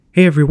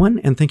Hey everyone,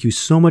 and thank you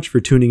so much for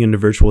tuning into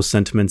Virtual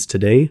Sentiments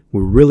today.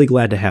 We're really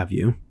glad to have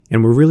you.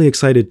 And we're really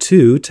excited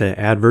too to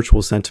add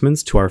Virtual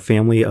Sentiments to our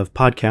family of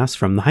podcasts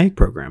from the Hayek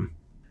program.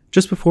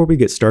 Just before we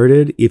get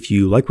started, if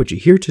you like what you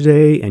hear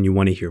today and you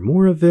want to hear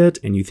more of it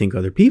and you think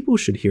other people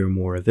should hear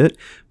more of it,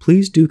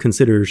 please do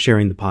consider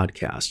sharing the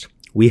podcast.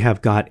 We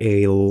have got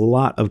a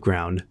lot of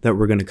ground that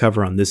we're going to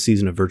cover on this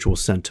season of Virtual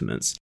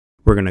Sentiments.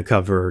 We're going to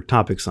cover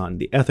topics on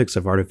the ethics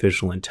of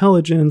artificial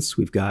intelligence.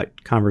 We've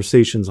got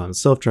conversations on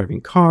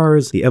self-driving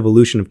cars, the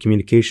evolution of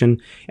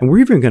communication, and we're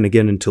even going to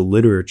get into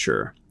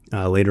literature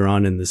later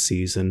on in the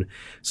season.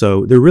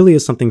 So there really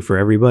is something for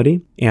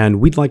everybody, and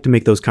we'd like to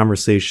make those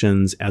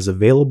conversations as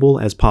available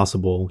as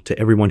possible to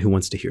everyone who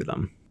wants to hear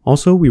them.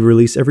 Also, we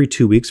release every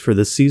 2 weeks for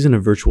this season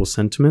of Virtual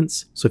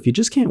Sentiments, so if you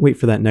just can't wait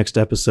for that next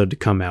episode to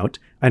come out,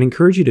 I'd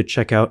encourage you to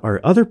check out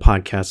our other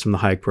podcast from the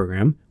Hayek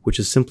program, which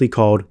is simply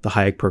called the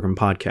Hayek Program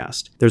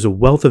Podcast. There's a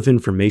wealth of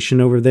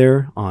information over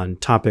there on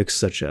topics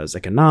such as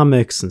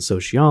economics and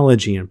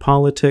sociology and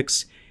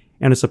politics,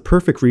 and it's a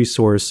perfect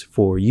resource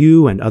for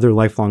you and other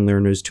lifelong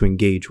learners to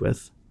engage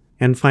with.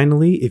 And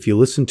finally, if you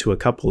listen to a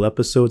couple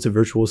episodes of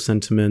Virtual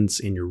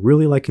Sentiments and you're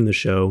really liking the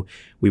show,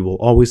 we will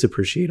always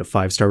appreciate a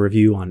 5-star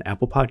review on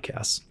Apple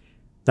Podcasts.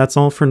 That's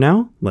all for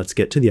now. Let's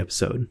get to the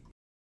episode.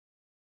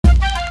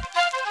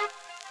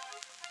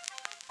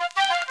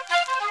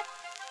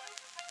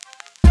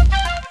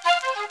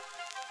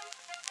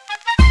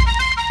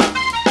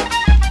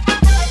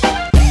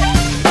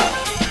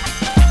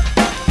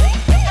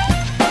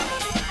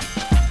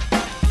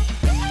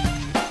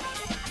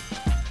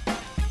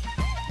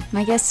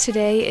 My guest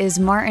today is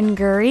Martin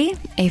Gurri,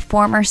 a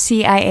former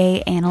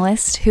CIA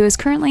analyst who is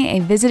currently a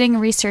visiting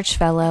research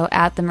fellow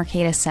at the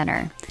Mercatus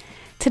Center.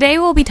 Today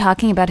we'll be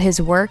talking about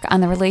his work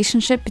on the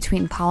relationship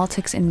between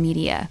politics and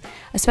media,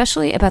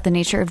 especially about the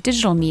nature of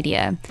digital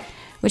media,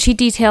 which he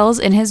details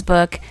in his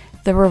book,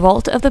 The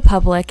Revolt of the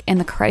Public and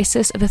the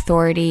Crisis of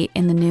Authority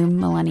in the New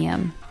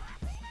Millennium.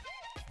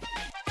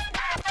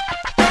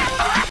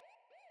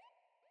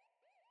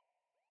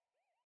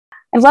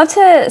 I'd love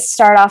to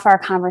start off our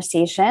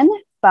conversation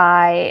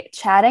by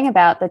chatting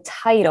about the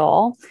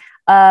title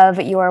of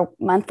your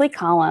monthly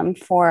column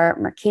for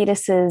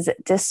Mercatus's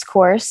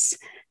Discourse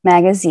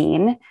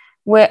magazine,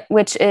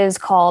 which is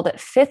called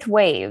Fifth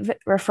Wave,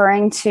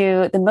 referring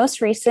to the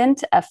most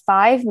recent of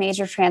 5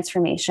 major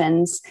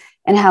transformations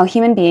in how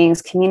human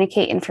beings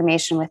communicate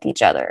information with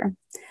each other.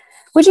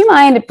 Would you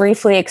mind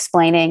briefly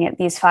explaining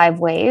these 5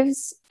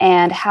 waves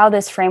and how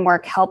this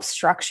framework helps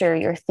structure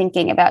your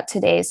thinking about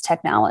today's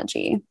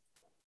technology?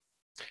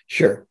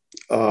 Sure.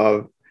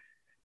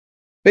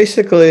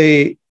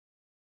 Basically,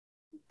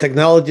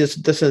 technology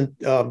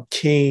doesn't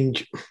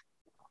change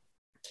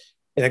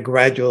in a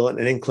gradual and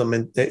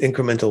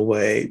incremental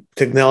way.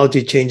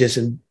 Technology changes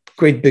in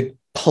great big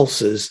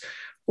pulses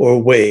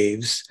or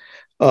waves.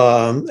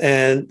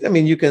 And I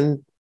mean, you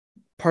can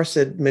parse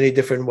it many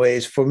different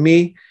ways. For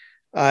me,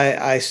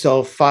 I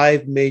saw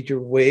 5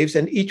 major waves,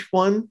 and each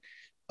one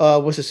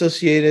was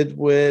associated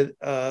with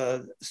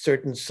a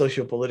certain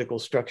socio-political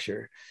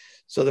structure.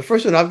 So the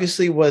first one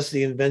obviously was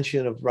the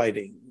invention of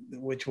writing,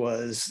 which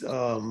was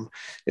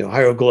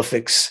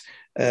hieroglyphics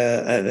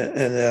and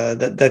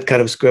that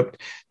kind of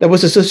script that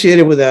was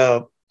associated with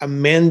a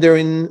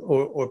Mandarin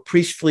or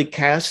priestly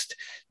caste.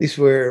 These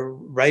were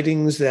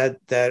writings that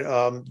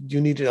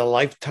you needed a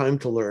lifetime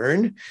to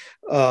learn.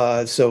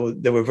 So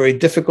they were very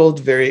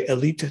difficult, very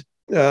elite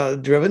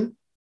driven.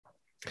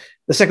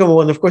 The second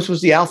one, of course,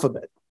 was the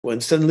alphabet, when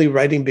suddenly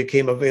writing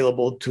became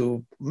available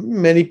to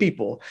many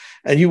people.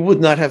 And you would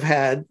not have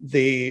had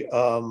the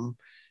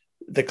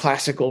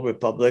classical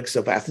republics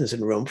of Athens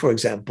and Rome, for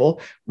example,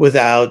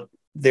 without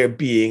there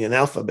being an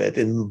alphabet.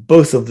 In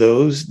both of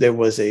those, there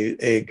was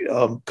a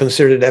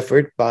concerted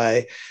effort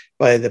by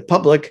the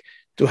public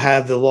to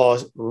have the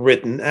laws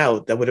written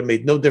out. That would have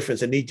made no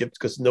difference in Egypt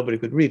because nobody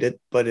could read it.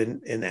 But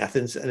in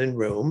Athens and in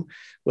Rome,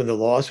 when the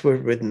laws were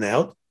written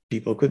out,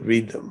 people could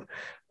read them.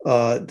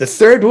 The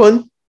third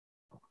one,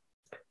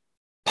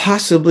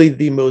 possibly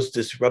the most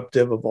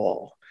disruptive of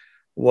all,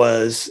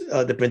 was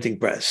the printing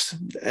press.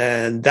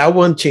 And that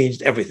one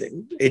changed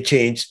everything. It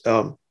changed,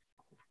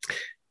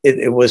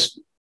 it was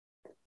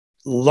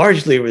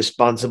largely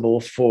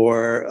responsible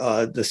for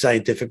the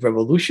scientific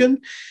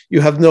revolution.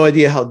 You have no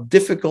idea how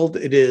difficult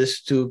it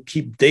is to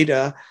keep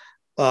data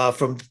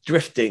from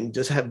drifting,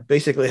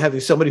 basically having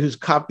somebody who's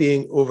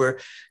copying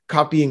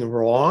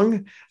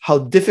wrong, how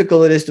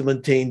difficult it is to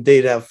maintain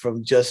data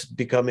from just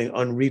becoming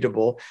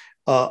unreadable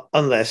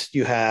unless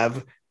you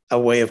have a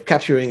way of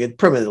capturing it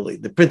permanently.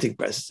 The printing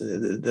press,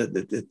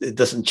 it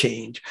doesn't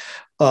change.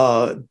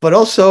 But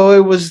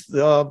also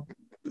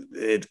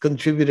it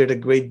contributed a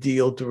great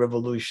deal to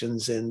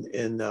revolutions in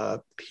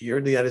here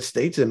in the United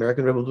States, the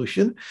American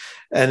Revolution,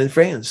 and in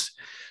France.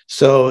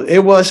 So it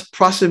was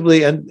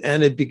possibly, and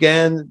it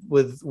began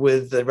with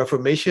the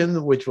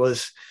Reformation, which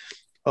was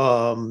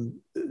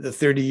the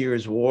 30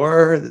 Years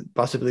War,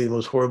 possibly the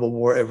most horrible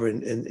war ever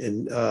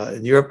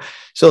in Europe.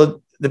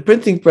 So the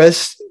printing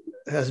press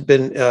has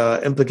been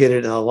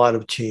implicated in a lot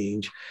of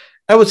change.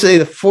 I would say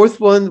the fourth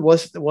one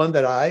was the one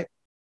that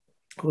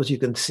as you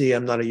can see,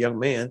 I'm not a young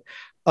man,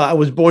 I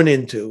was born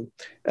into,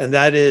 and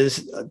that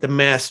is the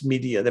mass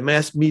media. The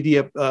mass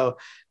media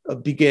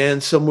began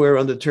somewhere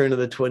on the turn of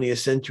the 20th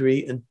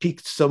century and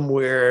peaked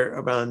somewhere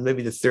around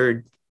maybe the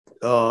third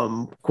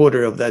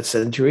quarter of that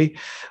century.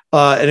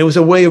 And it was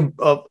a way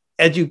of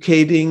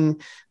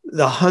educating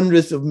the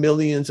hundreds of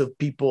millions of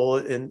people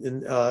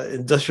in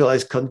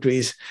industrialized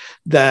countries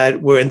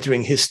that were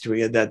entering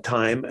history at that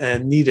time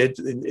and needed,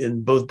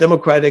 in both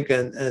democratic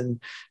and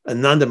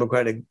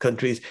non-democratic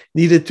countries,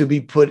 needed to be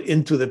put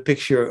into the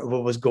picture of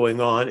what was going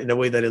on in a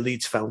way that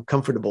elites found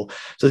comfortable.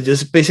 So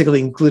just basically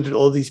included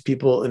all these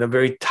people in a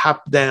very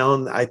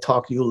top-down, I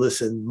talk, you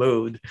listen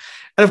mode.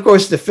 And of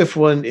course, the fifth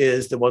one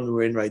is the one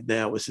we're in right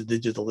now. It's the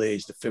digital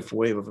age, the fifth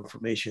wave of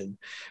information,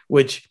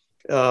 which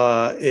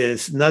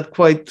is not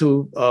quite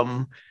to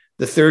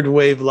the third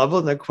wave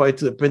level, not quite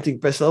to the printing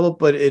press level,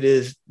 but it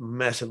is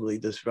massively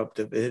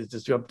disruptive. It is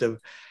disruptive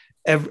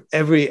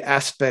every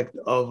aspect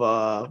of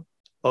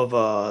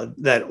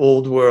that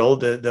old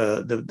world,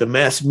 the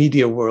mass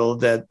media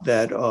world that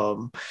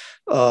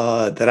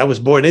I was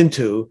born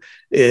into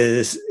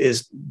is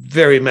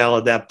very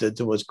maladapted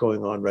to what's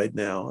going on right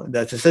now. And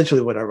that's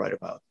essentially what I write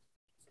about.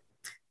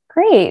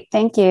 Great,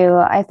 thank you.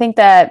 I think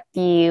that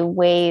the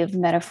wave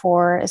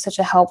metaphor is such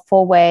a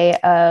helpful way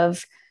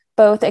of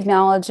both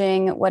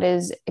acknowledging what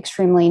is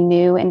extremely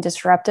new and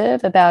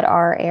disruptive about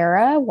our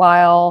era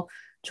while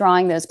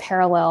drawing those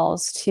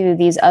parallels to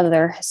these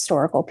other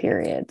historical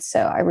periods. So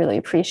I really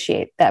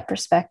appreciate that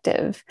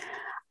perspective.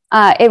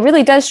 It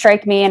really does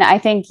strike me, and I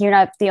think you're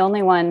not the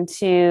only one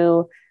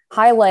to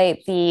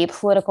highlight the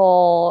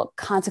political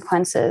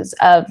consequences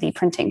of the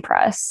printing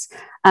press.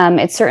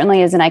 It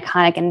certainly is an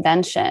iconic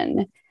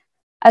invention.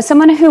 As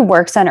someone who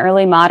works on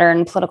early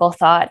modern political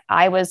thought,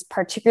 I was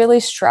particularly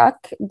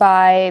struck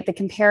by the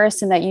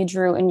comparison that you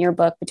drew in your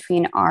book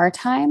between our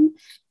time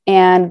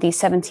and the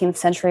 17th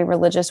century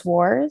religious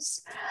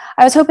wars.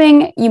 I was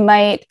hoping you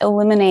might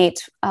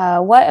illuminate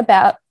what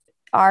about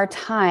our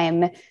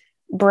time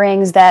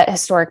brings that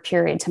historic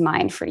period to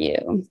mind for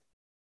you.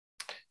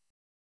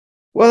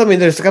 Well, I mean,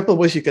 there's a couple of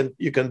ways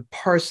you can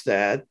parse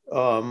that.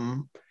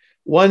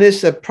 One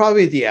is that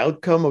probably the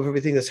outcome of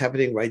everything that's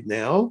happening right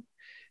now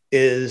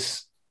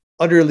is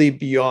utterly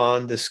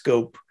beyond the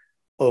scope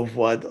of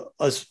what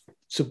us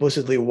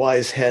supposedly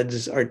wise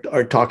heads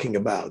are talking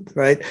about,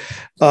 right?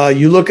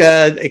 You look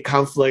at a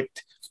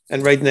conflict,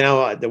 and right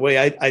now, the way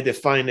I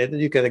define it,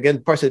 and you can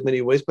again parse it many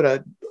ways,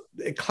 but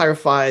it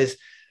clarifies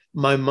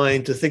my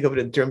mind to think of it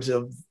in terms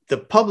of the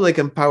public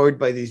empowered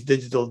by these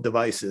digital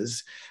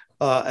devices,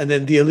 and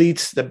then the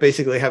elites that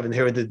basically have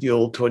inherited the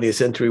old 20th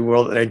century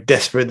world and are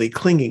desperately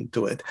clinging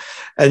to it.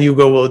 And you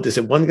go, well, is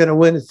it one going to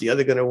win? Is the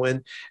other going to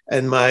win?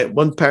 And my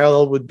one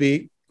parallel would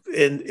be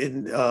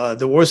in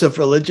the wars of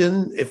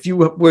religion. If you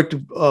were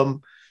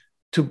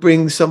to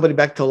bring somebody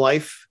back to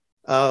life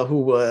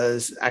who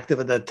was active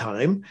at that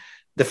time,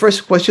 the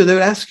first question they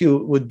would ask you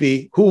would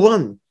be, who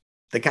won,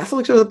 the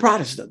Catholics or the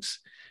Protestants,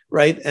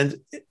 right? And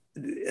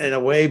in a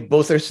way,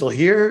 both are still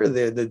here.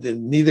 They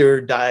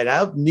neither died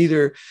out,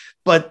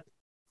 but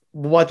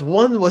what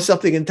won was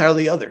something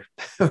entirely other,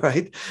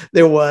 right?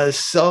 There was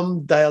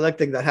some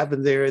dialectic that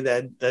happened there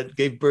that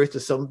gave birth to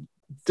some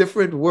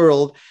different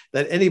world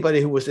that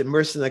anybody who was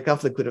immersed in that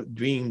conflict could have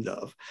dreamed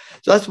of.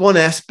 So that's one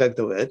aspect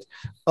of it.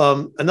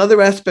 Another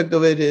aspect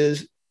of it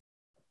is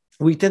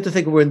we tend to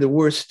think we're in the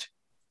worst,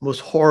 most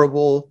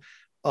horrible,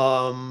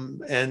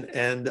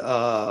 and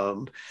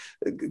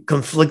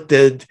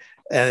conflicted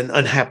and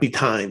unhappy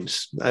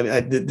times.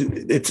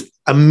 It's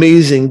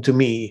amazing to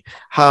me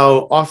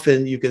how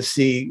often you can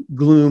see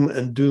gloom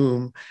and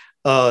doom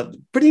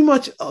pretty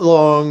much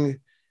along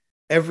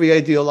every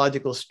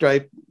ideological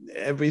stripe,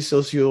 every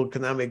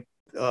socioeconomic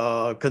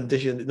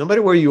condition. No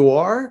matter where you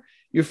are,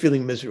 you're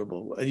feeling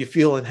miserable and you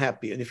feel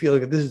unhappy and you feel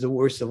like this is the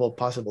worst of all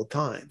possible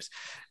times.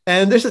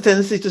 And there's a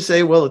tendency to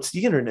say, well, it's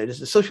the internet, it's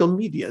the social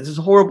media, this is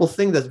a horrible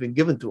thing that's been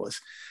given to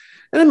us.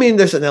 And I mean,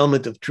 there's an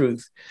element of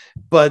truth,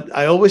 but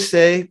I always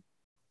say,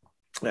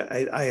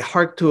 I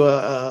hark to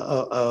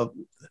a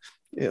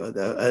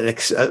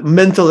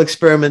mental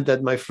experiment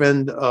that my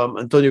friend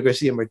Antonio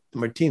Garcia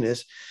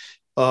Martinez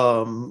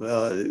once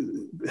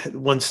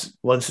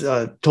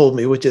told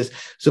me, which is,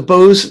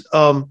 suppose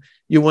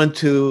you went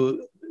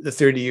to the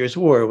 30 Years'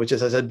 War, which,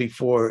 as I said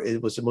before,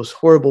 it was the most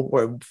horrible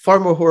war, far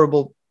more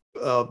horrible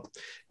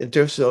in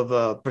terms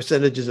of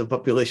percentages of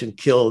population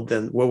killed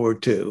than World War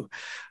II.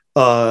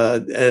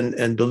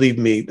 And believe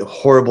me, the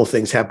horrible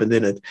things happened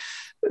in it.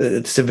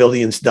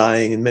 Civilians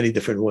dying in many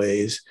different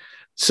ways.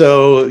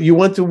 So you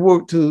went to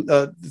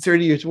the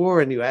 30 Years' War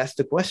and you asked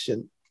the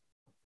question,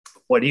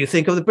 what do you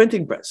think of the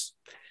printing press?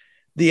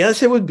 The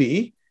answer would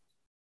be,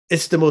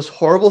 it's the most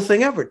horrible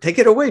thing ever. Take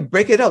it away,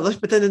 break it up. Let's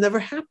pretend it never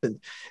happened.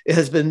 It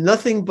has been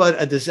nothing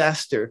but a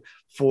disaster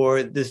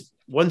for this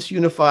once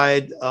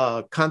unified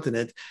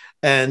continent.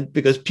 And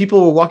because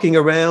people were walking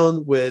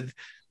around with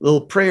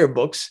little prayer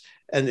books,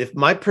 and if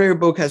my prayer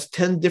book has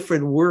 10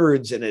 different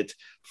words in it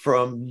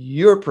from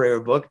your prayer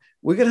book,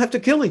 we're going to have to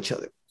kill each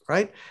other,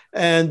 right?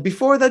 And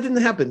before that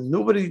didn't happen.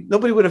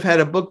 Nobody would have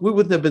had a book. We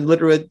wouldn't have been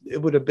literate. It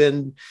would have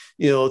been,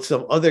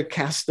 some other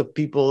cast of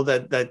people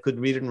that could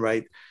read and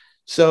write.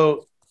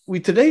 So we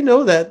today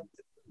know that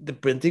the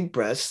printing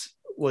press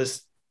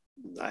was,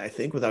 I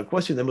think, without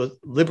question, the most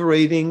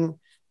liberating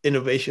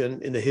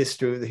innovation in the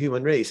history of the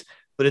human race.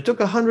 But it took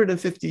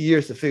 150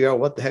 years to figure out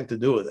what the heck to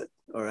do with it.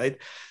 All right.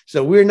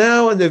 So we're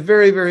now in the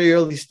very, very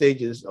early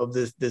stages of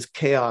this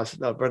chaos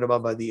brought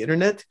about by the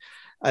internet.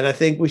 And I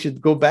think we should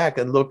go back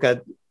and look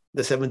at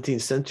the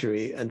 17th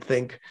century and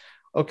think,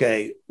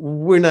 okay,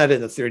 we're not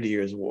in a 30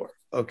 years war.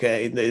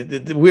 Okay.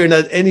 We're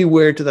not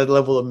anywhere to that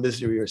level of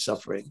misery or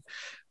suffering.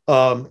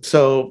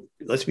 So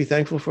let's be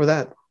thankful for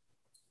that.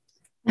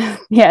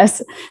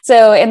 Yes.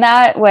 So in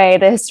that way,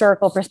 the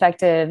historical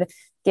perspective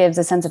gives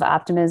a sense of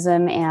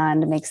optimism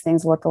and makes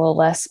things look a little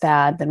less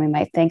bad than we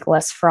might think,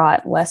 less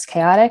fraught, less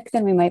chaotic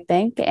than we might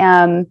think.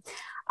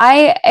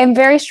 I am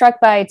very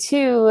struck by,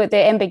 too, the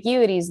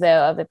ambiguities,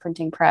 though, of the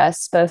printing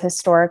press, both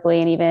historically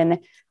and even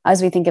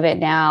as we think of it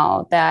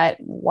now, that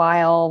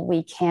while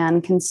we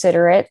can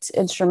consider it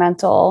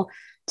instrumental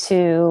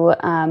to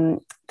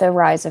the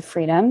rise of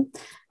freedom,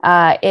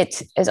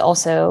 it is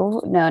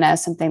also known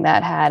as something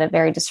that had a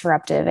very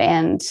disruptive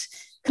and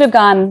could have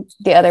gone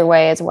the other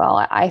way as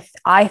well,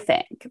 I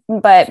think.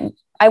 But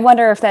I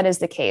wonder if that is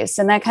the case.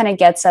 And that kind of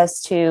gets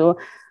us to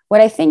what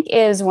I think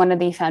is one of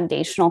the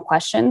foundational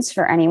questions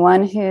for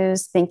anyone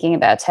who's thinking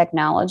about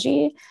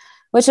technology,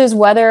 which is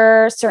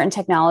whether certain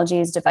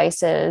technologies,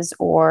 devices,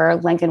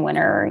 or Lincoln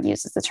Winter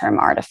uses the term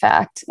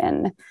artifact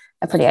in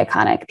a pretty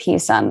iconic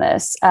piece on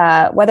this,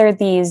 whether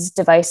these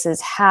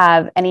devices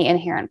have any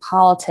inherent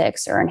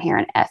politics or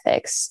inherent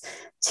ethics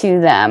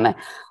to them.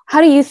 How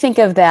do you think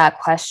of that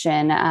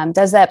question?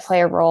 Does that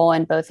play a role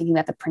in both thinking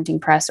about the printing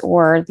press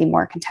or the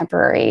more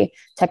contemporary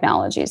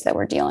technologies that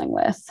we're dealing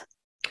with?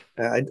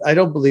 I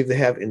don't believe they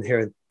have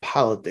inherent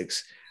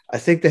politics. I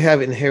think they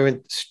have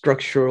inherent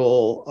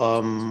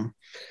structural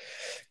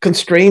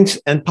constraints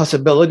and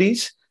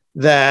possibilities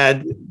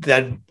that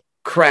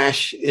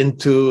crash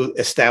into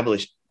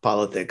established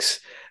politics.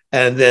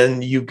 And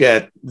then you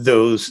get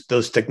those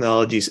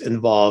technologies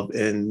involved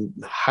in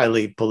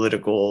highly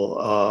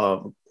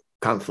political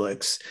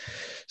conflicts.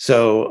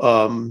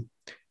 So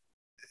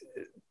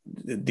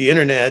the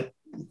internet,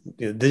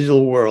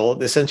 digital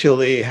world,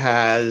 essentially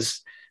has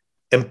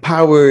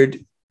empowered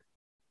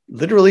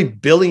literally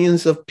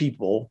billions of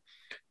people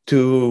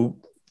to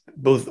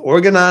both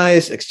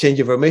organize, exchange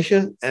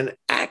information, and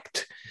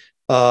act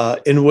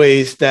in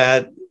ways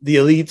that the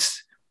elites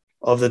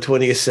of the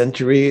 20th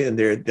century, and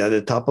they're at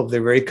the top of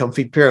their very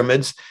comfy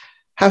pyramids,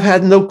 have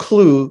had no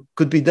clue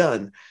could be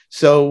done.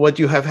 So what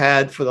you have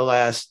had for the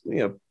last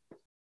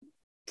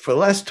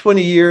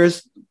 20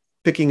 years,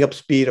 picking up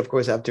speed, of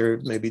course, after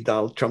maybe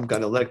Donald Trump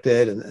got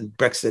elected and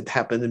Brexit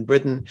happened in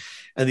Britain,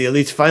 and the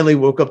elites finally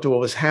woke up to what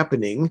was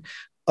happening.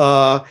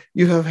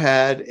 You have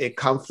had a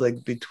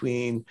conflict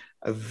between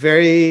a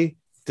very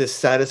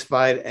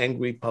dissatisfied,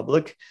 angry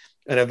public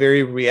and a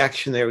very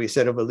reactionary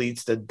set of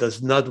elites that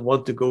does not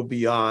want to go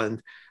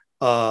beyond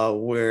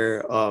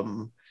where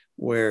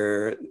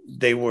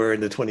they were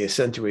in the 20th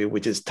century,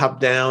 which is top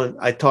down,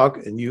 I talk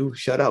and you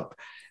shut up.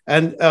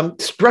 And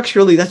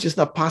structurally, that's just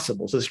not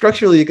possible. So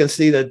structurally, you can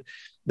see that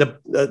the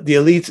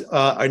elites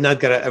are not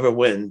going to ever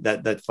win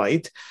that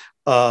fight.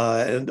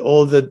 And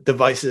all the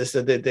devices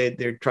that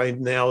they're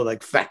trying now,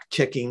 like fact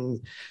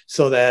checking,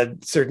 so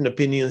that certain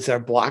opinions are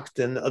blocked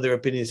and other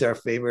opinions are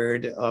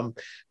favored.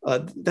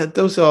 That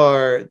those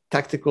are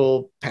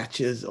tactical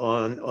patches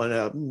on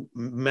a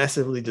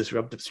massively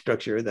disruptive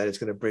structure that is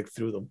going to break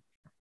through them.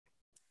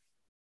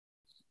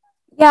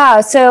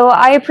 Yeah, so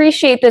I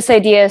appreciate this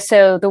idea.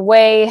 So the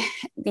way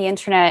the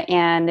internet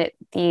and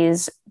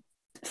these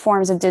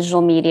forms of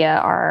digital media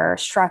are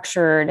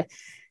structured,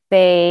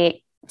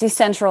 they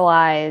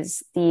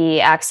decentralize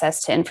the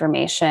access to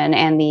information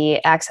and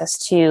the access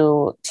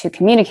to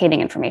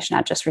communicating information,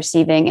 not just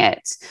receiving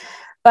it.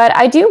 But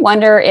I do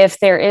wonder if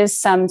there is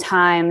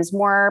sometimes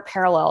more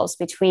parallels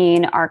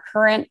between our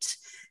current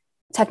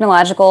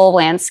technological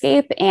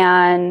landscape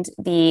and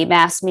the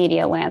mass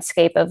media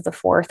landscape of the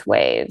fourth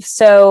wave.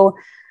 So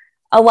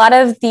a lot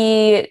of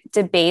the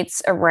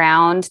debates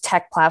around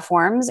tech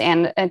platforms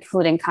and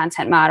including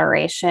content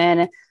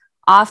moderation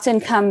often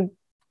come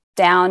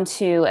down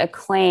to a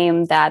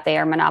claim that they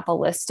are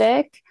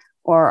monopolistic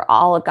or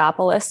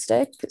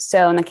oligopolistic.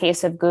 So in the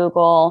case of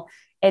Google,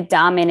 it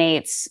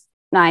dominates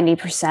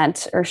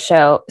 90% or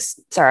so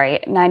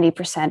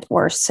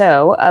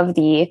of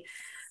the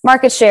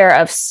market share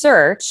of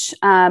search,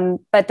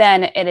 but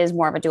then it is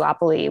more of a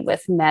duopoly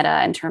with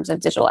Meta in terms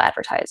of digital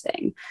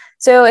advertising.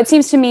 So it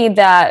seems to me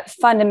that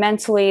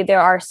fundamentally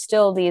there are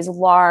still these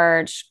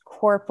large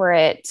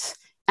corporate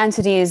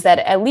entities that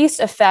at least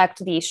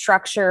affect the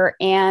structure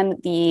and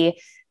the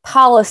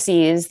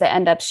policies that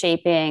end up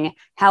shaping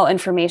how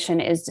information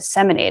is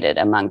disseminated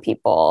among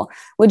people.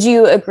 Would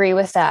you agree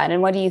with that?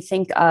 And what do you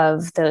think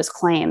of those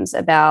claims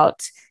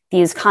about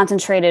these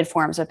concentrated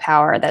forms of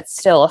power that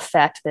still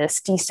affect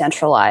this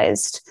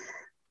decentralized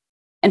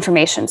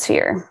information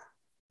sphere?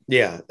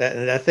 Yeah,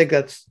 and I think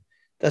that's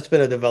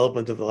been a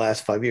development of the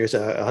last 5 years.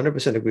 I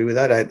 100% agree with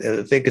that. I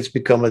think it's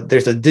become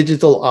there's a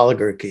digital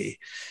oligarchy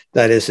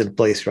that is in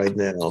place right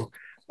now.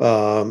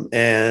 I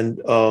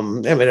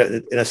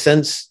mean, in a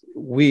sense,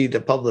 we,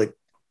 the public,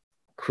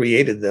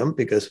 created them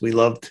because we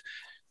loved,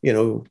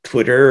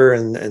 Twitter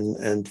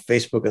and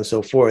Facebook and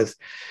so forth.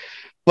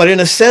 But in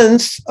a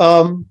sense,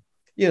 and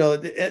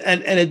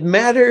it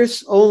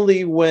matters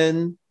only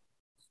when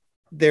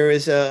there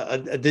is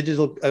a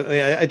digital,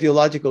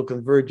 ideological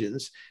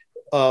convergence.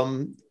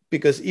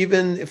 Because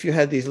even if you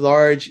had these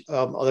large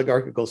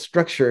oligarchical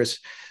structures,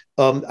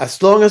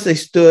 as long as they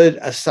stood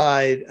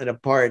aside and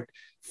apart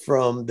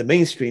from the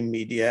mainstream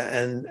media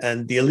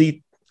and the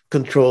elite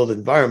controlled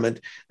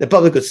environment, the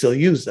public could still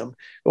use them.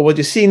 But what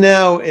you see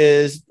now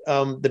is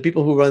the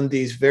people who run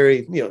these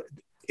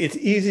it's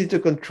easy to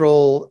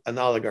control an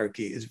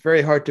oligarchy. It's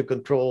very hard to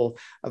control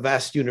a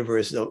vast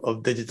universe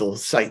of digital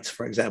sites,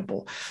 for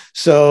example.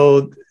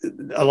 So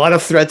a lot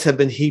of threats have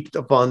been heaped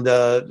upon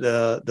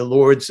the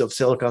lords of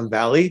Silicon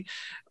Valley.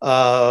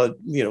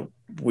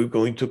 We're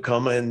going to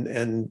come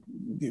and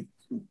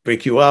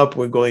break you up.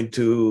 We're going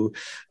to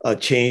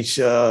change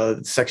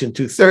Section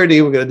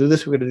 230. We're going to do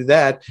this. We're going to do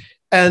that.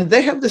 And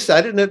they have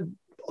decided that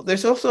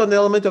there's also an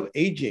element of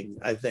aging,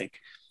 I think.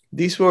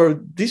 These were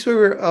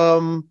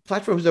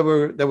platforms that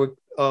were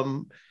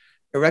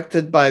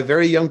erected by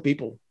very young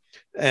people,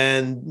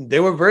 and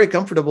they were very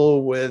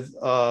comfortable with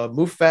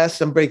move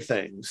fast and break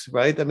things,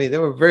 right? I mean, they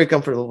were very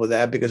comfortable with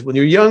that because when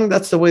you're young,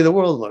 that's the way the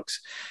world looks.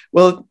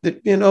 Well,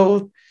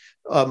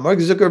 Mark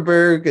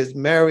Zuckerberg is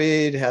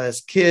married,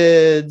 has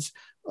kids.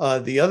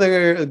 The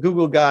other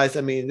Google guys,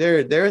 I mean,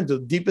 they're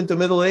deep into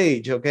middle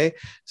age. Okay,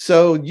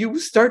 so you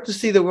start to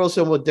see the world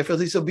somewhat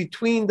differently. So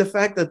between the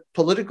fact that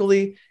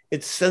politically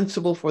it's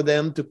sensible for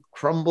them to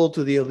crumble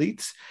to the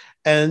elites,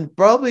 and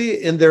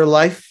probably in their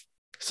life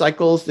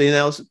cycles they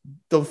now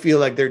don't feel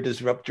like they're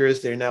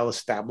disruptors; they're now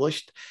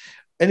established.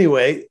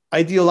 Anyway,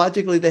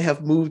 ideologically they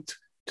have moved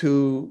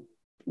to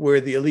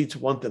where the elites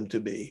want them to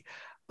be.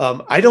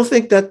 I don't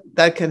think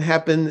that can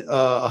happen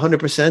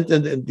 100%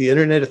 in the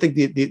internet. I think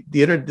the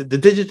internet, the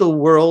digital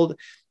world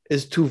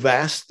is too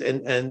vast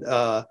and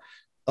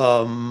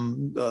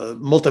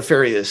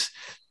multifarious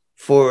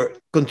for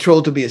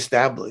control to be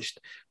established.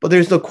 But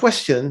there's no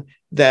question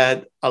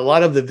that a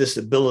lot of the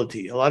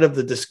visibility, a lot of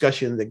the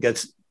discussion that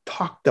gets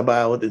talked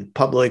about in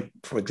public,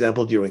 for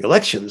example, during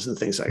elections and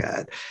things like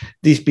that,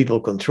 these people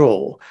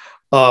control.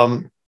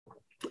 But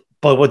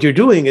what you're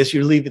doing is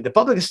you're leaving, the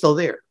public is still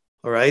there.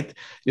 All right.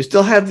 You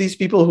still have these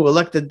people who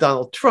elected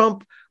Donald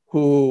Trump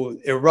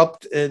who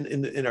erupt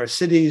in our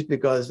cities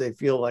because they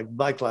feel like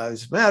Black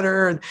Lives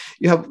Matter. And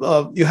you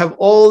have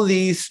all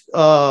these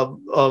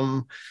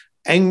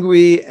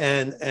angry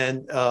and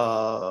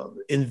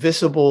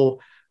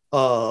invisible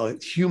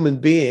human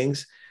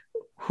beings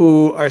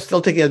who are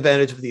still taking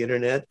advantage of the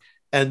internet.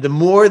 And the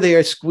more they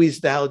are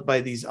squeezed out by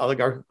these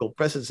oligarchical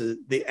presences,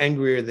 the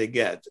angrier they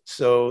get.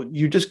 So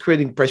you're just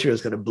creating pressure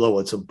that's going to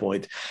blow at some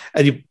point.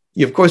 And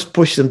you of course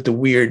push them to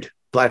weird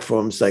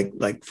platforms like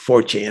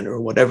 4chan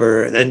or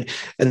whatever. And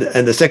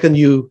the second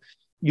you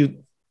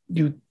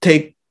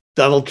take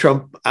Donald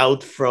Trump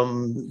out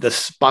from the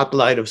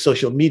spotlight of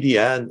social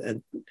media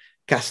and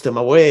cast him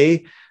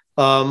away,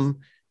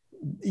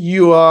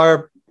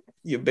 you're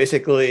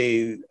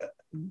basically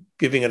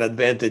giving an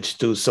advantage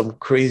to some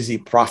crazy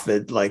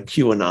prophet like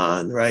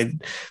QAnon, right?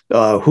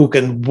 Who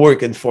can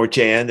work in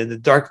 4chan in the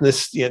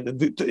darkness,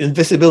 the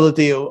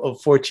invisibility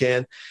of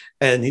 4chan,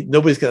 and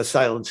nobody's going to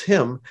silence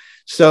him.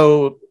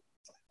 So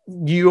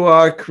you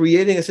are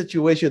creating a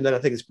situation that I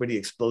think is pretty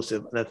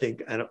explosive, and I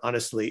think, and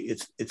honestly,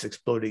 it's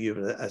exploding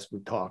even as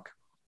we talk.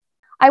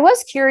 I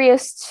was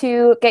curious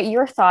to get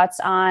your thoughts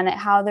on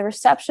how the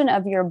reception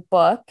of your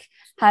book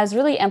has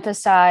really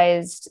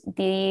emphasized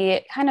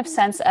the kind of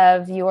sense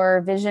of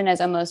your vision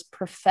as almost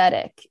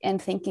prophetic in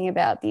thinking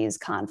about these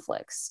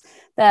conflicts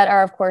that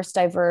are, of course,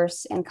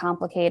 diverse and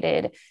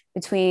complicated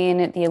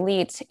between the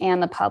elite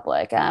and the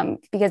public.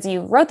 Because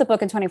you wrote the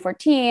book in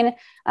 2014,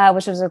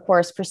 which was, of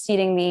course,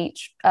 preceding the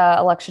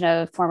election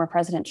of former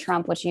President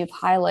Trump, which you've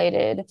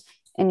highlighted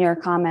in your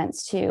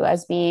comments too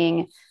as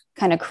being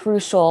kind of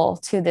crucial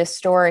to this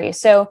story.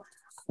 So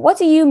what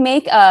do you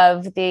make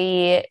of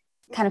the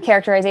kind of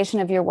characterization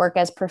of your work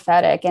as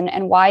prophetic,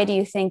 and why do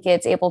you think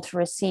it's able to be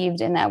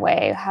received in that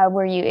way? How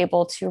were you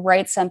able to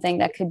write something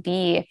that could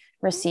be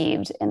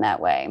received in that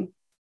way?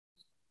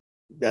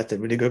 That's a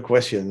really good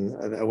question.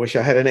 I wish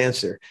I had an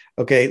answer.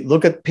 Okay,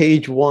 look at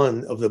page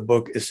 1 of the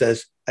book. It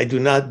says, I do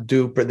not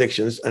do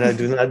predictions and I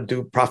do not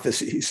do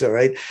prophecies, all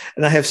right?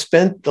 And I have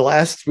spent the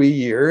last 3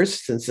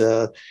 years since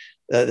the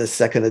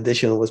second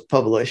edition was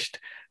published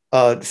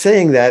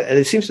saying that, and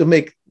it seems to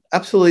make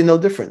absolutely no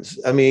difference.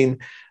 I mean,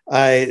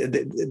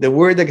 the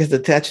word that gets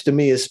attached to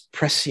me is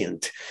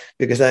prescient,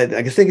 because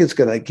I think it's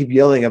going to keep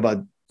yelling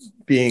about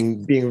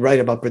being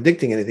right about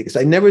predicting anything, because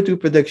I never do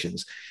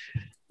predictions.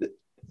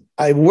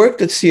 I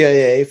worked at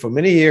CIA for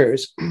many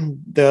years.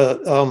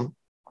 The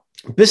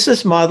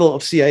business model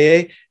of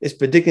CIA is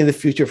predicting the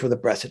future for the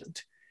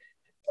president.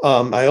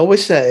 I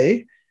always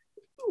say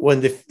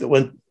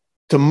when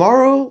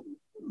tomorrow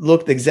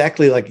looked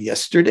exactly like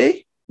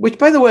yesterday, which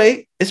by the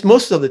way is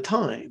most of the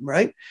time,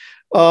 right?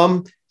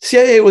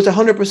 CIA was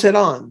 100%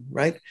 on,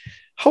 right?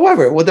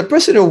 However, what the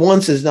president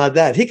wants is not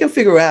that. He can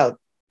figure out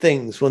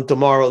things when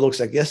tomorrow looks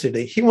like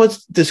yesterday. He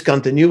wants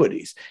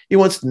discontinuities. He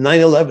wants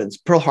 9/11s,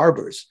 Pearl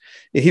Harbors.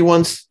 He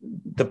wants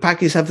the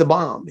Pakis have the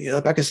bomb.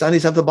 The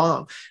Pakistanis have the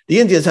bomb. The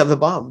Indians have the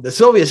bomb. The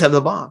Soviets have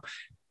the bomb.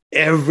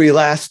 Every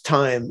last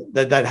time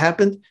that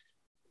happened,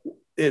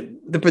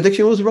 the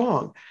prediction was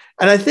wrong.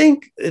 And I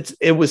think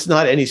it was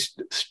not any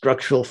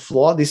structural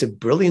flaw. These are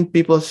brilliant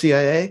people at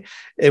CIA.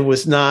 It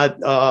was not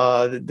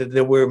that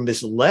they were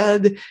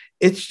misled.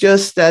 It's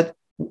just that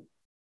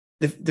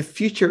the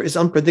future is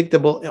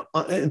unpredictable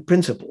in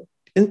principle.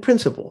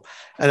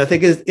 And I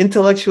think it's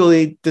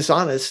intellectually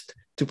dishonest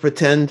to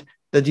pretend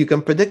that you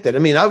can predict it. I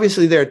mean,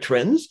 obviously there are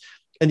trends,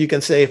 and you can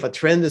say if a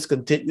trend is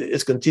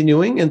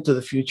continuing into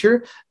the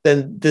future,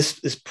 then this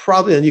is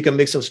probably, and you can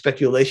make some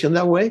speculation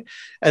that way,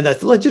 and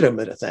that's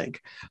legitimate, I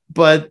think.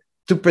 But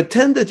to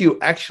pretend that you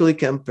actually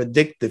can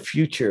predict the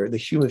future, the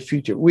human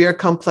future, we are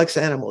complex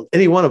animals,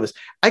 any one of us.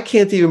 I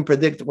can't even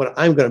predict what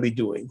I'm going to be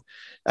doing.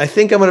 I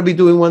think I'm going to be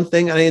doing one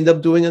thing and I end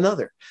up doing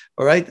another.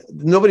 All right.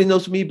 Nobody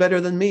knows me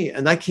better than me,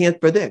 and I can't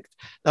predict.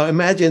 Now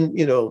imagine,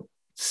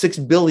 6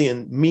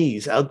 billion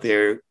me's out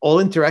there all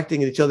interacting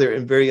with each other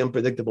in very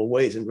unpredictable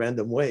ways, in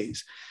random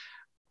ways.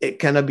 It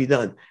cannot be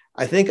done.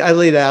 I think I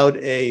laid out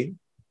a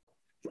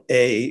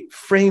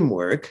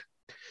framework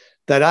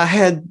that I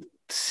had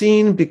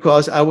seen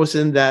because I was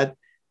in that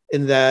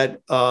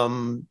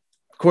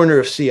corner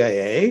of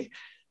CIA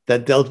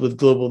that dealt with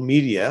global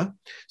media.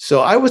 So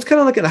I was kind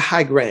of like at a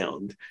high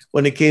ground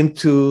when it came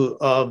to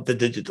the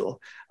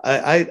digital.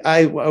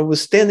 I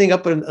was standing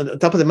up on the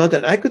top of the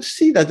mountain. I could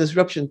see that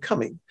disruption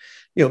coming.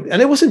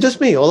 And it wasn't just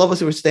me. All of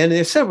us who were standing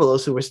there, several of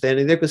us who were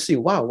standing there could see,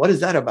 wow, what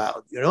is that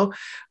about?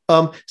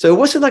 So it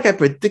wasn't like I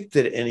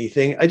predicted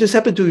anything. I just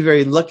happened to be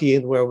very lucky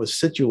in where I was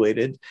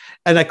situated.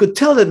 And I could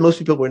tell that most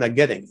people were not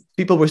getting it.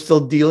 People were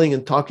still dealing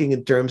and talking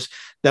in terms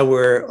that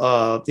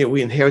were,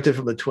 we inherited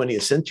from the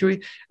 20th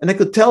century. And I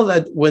could tell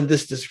that when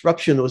this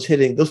disruption was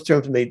hitting, those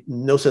terms made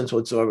no sense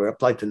whatsoever,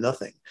 applied to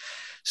nothing.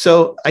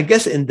 So I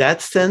guess in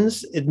that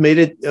sense, it made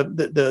it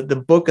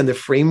the book and the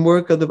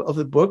framework of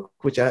the book,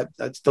 which I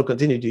still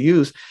continue to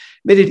use,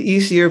 made it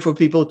easier for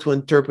people to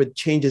interpret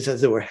changes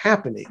as they were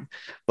happening.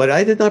 But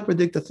I did not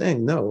predict a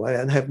thing. No, I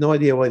have no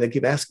idea why they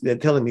keep asking. They're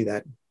telling me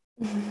that.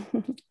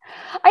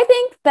 I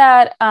think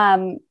that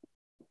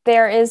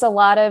there is a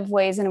lot of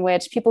ways in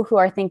which people who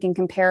are thinking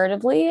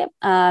comparatively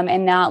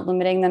and not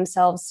limiting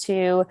themselves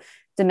to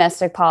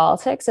domestic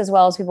politics, as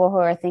well as people who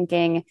are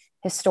thinking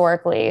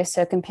historically,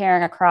 so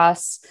comparing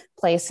across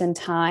place and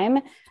time,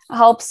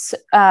 helps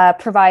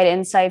provide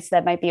insights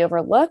that might be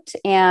overlooked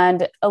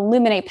and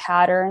illuminate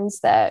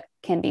patterns that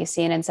can be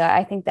seen. And so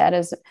I think that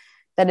is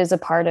a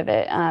part of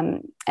it.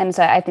 And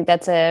so I think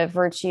that's a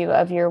virtue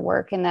of your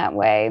work in that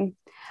way.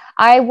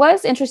 I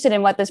was interested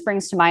in what this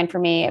brings to mind for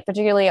me,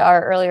 particularly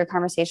our earlier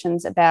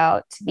conversations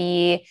about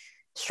the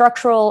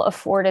structural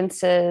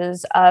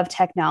affordances of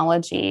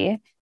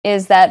technology,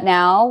 is that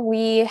now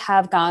we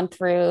have gone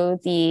through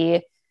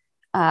the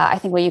I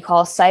think what you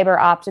call cyber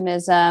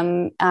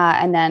optimism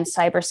and then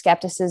cyber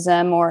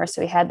skepticism,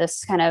 so we had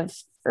this kind of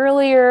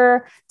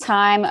earlier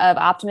time of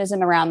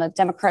optimism around the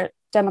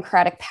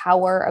democratic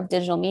power of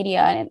digital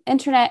media and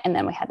internet. And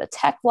then we had the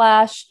tech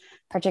flash,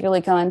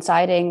 particularly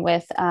coinciding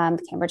with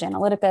the Cambridge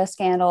Analytica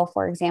scandal,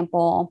 for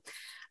example,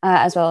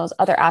 as well as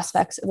other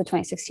aspects of the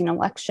 2016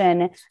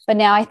 election. But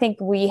now I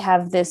think we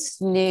have this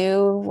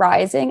new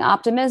rising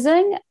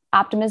optimism,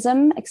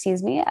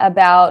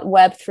 about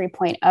Web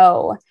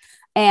 3.0.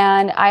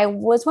 And I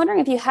was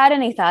wondering if you had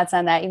any thoughts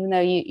on that, even though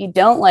you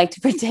don't like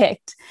to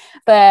predict,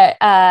 but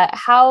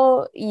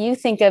how you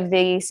think of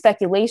the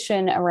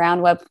speculation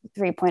around Web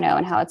 3.0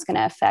 and how it's going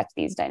to affect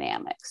these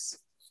dynamics.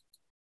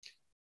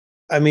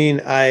 I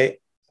mean, I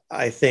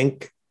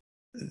think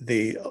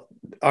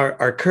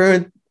our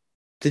current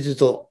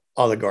digital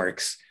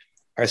oligarchs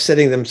are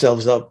setting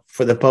themselves up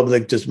for the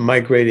public just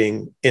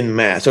migrating in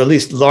mass, or at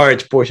least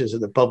large portions of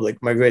the public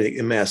migrating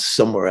in mass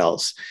somewhere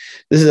else.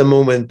 This is a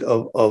moment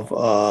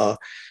of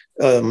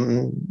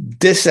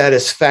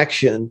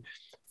dissatisfaction,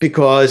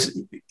 because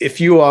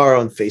if you are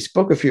on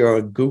Facebook, if you are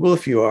on Google,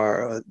 if you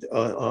are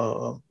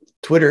on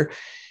Twitter,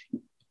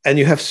 and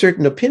you have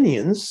certain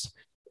opinions,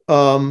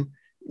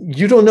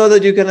 you don't know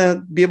that you're going to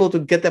be able to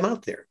get them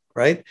out there,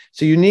 right?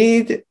 So you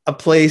need a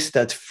place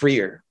that's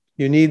freer.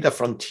 You need a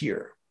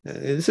frontier.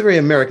 It's a very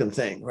American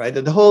thing, right?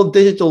 The whole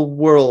digital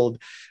world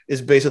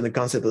is based on the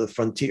concept of the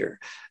frontier.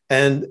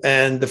 And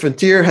the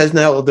frontier has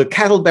now, the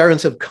cattle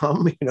barons have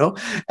come,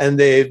 and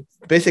they've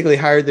basically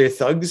hired their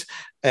thugs.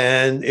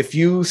 And if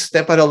you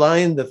step out of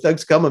line, the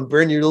thugs come and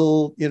burn your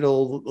little,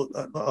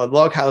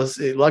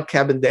 log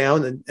cabin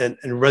down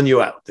and run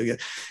you out.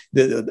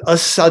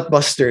 Us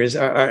Southbusters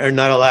are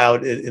not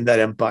allowed in that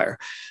empire.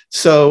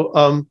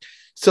 So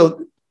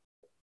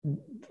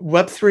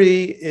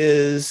Web3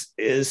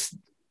 is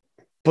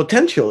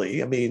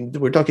potentially, I mean,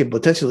 we're talking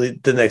potentially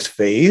the next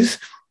phase.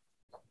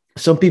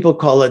 Some people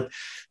call it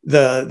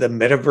the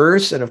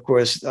metaverse, and of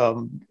course,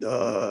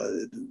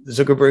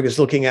 Zuckerberg is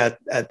looking at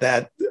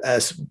that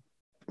as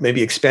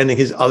maybe expanding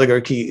his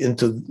oligarchy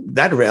into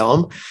that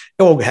realm.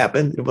 It won't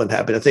happen. It won't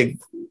happen. I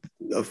think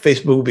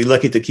Facebook will be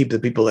lucky to keep the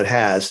people it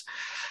has,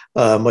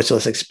 much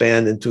less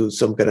expand into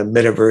some kind of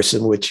metaverse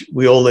in which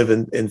we all live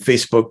in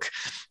Facebook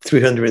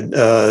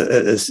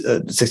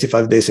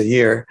 365 days a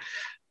year.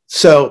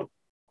 So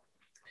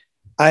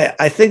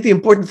I think the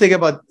important thing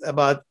about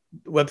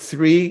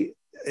Web3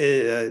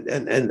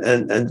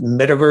 and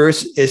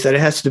metaverse is that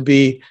it has to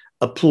be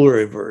a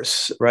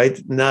pluriverse,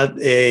 right? Not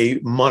a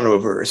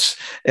monoverse.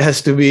 It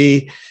has to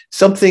be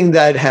something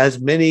that has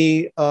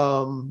many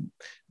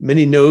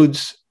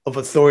nodes of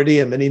authority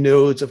and many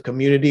nodes of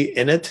community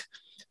in it,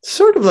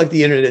 sort of like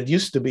the internet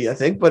used to be, I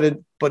think.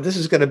 But this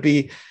is going to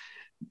be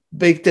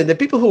baked in. The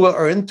people who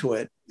are into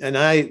it, and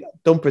I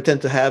don't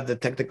pretend to have the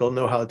technical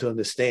know-how to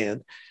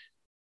understand,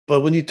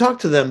 but when you talk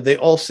to them, they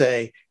all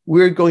say,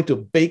 we're going to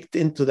bake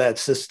into that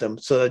system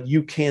so that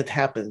you can't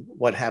happen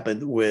what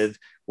happened with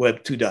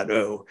Web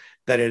 2.0,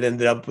 that it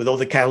ended up with all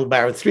the cattle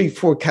barons,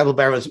 3-4 cattle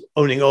barons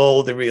owning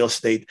all the real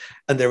estate,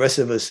 and the rest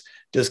of us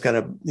just kind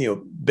of,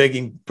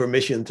 begging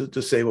permission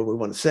to say what we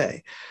want to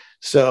say.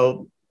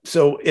 So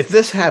if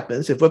this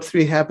happens, if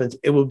Web3 happens,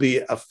 it will be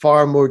a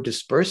far more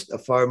dispersed, a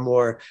far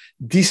more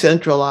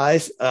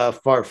decentralized,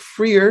 far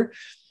freer.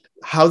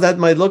 How that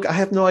might look, I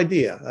have no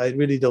idea. I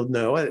really don't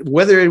know.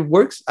 Whether it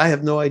works, I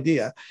have no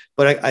idea.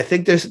 But I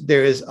think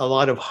there is a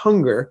lot of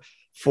hunger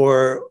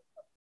for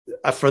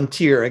a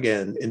frontier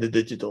again in the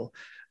digital.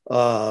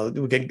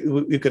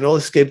 We can all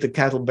escape the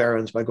cattle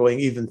barons by going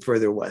even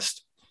further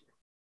west.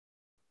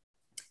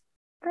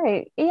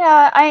 Great.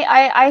 Yeah,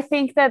 I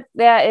think that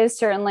is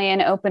certainly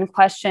an open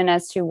question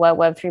as to what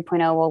Web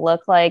 3.0 will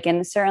look like.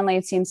 And certainly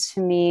it seems to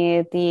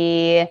me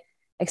the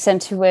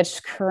extent to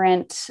which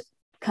current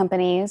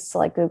companies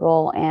like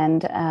Google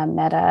and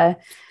Meta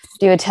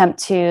do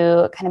attempt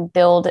to kind of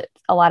build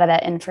a lot of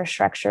that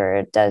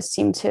infrastructure does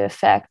seem to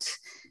affect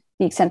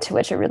the extent to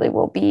which it really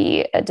will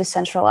be a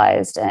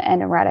decentralized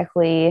and a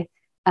radically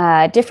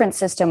different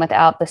system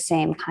without the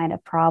same kind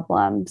of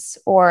problems,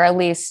 or at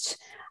least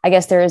I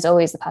guess there is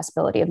always the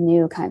possibility of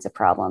new kinds of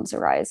problems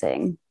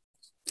arising.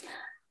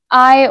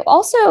 I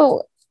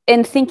also,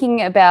 in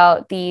thinking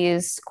about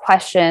these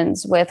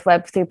questions with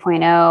Web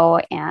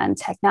 3.0 and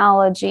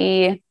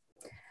technology,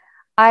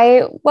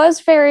 I was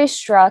very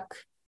struck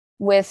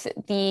with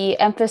the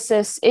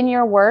emphasis in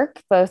your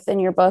work, both in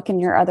your book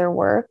and your other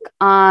work,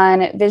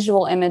 on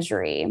visual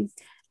imagery.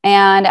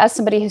 And as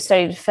somebody who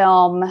studied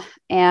film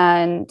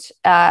and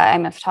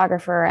I'm a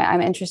photographer,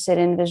 I'm interested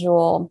in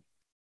visual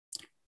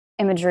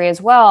imagery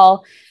as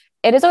well.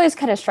 It is always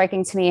kind of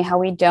striking to me how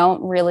we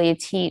don't really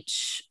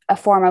teach a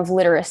form of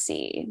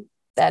literacy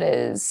that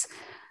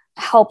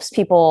helps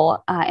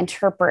people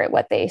interpret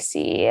what they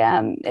see.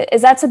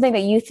 Is that something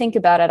that you think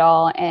about at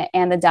all,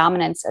 and the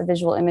dominance of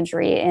visual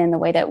imagery in the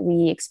way that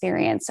we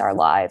experience our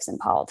lives in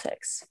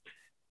politics?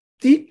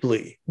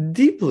 Deeply,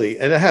 deeply.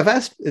 And I have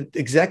asked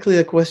exactly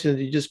the question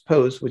that you just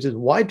posed, which is,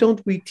 why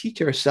don't we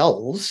teach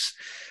ourselves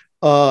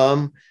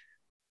how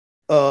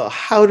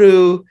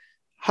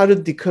to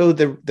decode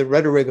the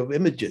rhetoric of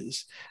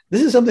images?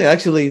 This is something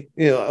actually,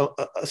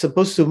 as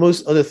opposed to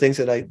most other things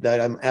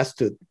that I'm asked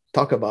to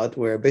talk about,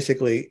 where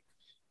basically,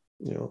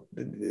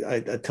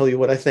 I tell you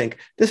what I think.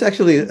 This is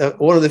actually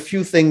one of the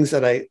few things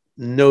that I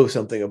know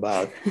something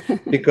about,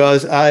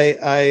 because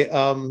I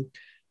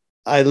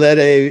led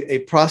a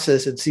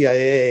process at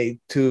CIA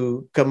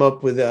to come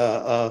up with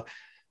a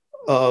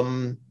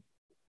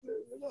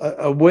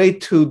way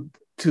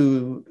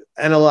to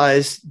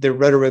analyze the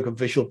rhetoric of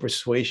visual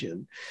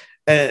persuasion.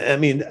 And I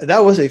mean, that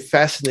was a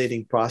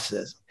fascinating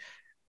process.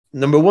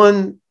 Number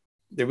one,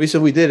 the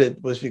reason we did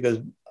it was because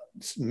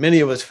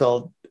many of us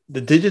felt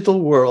the digital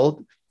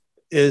world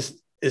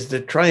is the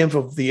triumph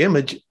of the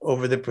image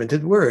over the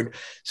printed word.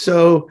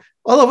 So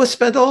all of us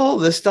spent all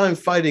this time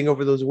fighting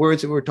over those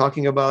words that we're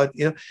talking about,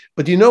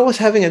 but what's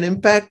having an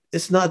impact?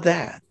 It's not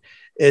that.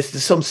 It's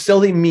some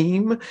silly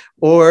meme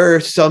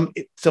or some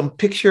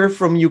picture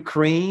from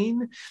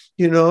Ukraine,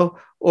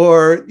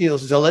 or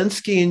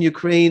Zelensky in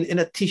Ukraine in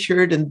a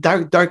t-shirt and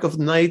dark of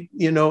night,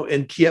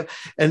 in Kiev,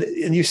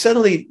 and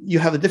you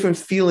have a different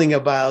feeling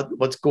about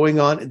what's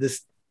going on in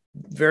this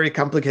very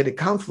complicated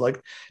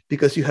conflict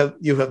because you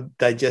have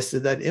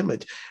digested that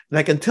image. And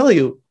I can tell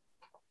you,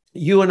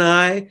 you and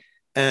I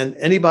and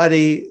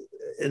anybody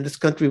in this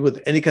country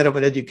with any kind of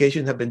an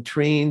education have been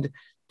trained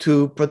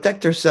to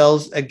protect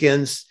ourselves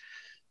against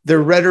the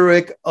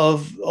rhetoric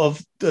of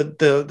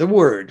the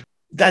word.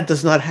 That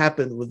does not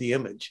happen with the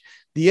image.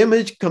 The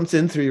image comes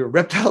in through your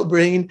reptile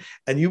brain,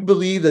 and you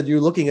believe that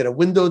you're looking at a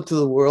window to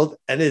the world,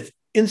 and it's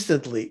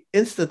instantly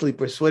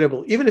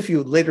persuadable, even if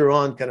you later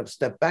on kind of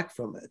step back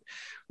from it.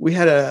 We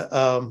had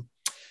a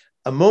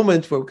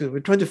moment where, because we're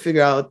trying to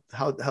figure out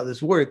how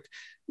this worked,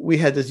 we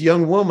had this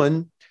young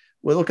woman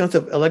with all kinds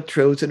of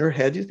electrodes in her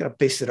head. She's going to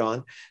paste it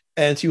on.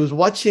 And she was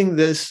watching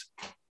this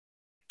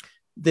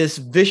this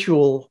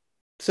visual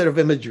set of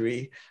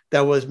imagery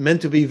that was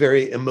meant to be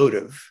very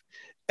emotive.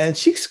 And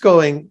she's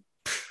going,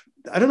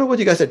 I don't know what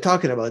you guys are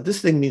talking about.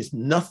 This thing means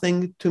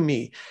nothing to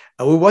me.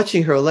 And we're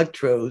watching her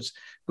electrodes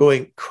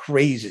going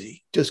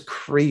crazy, just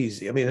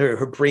crazy. I mean,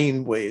 her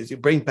brain waves, your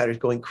brain patterns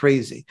going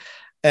crazy.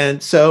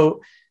 And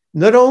so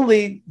not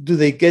only do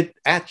they get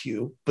at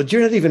you, but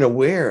you're not even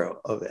aware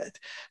of it.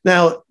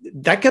 Now,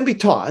 that can be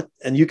taught,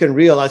 and you can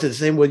realize it the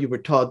same way you were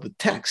taught with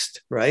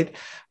text, right?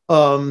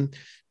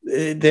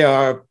 There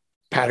are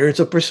patterns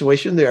of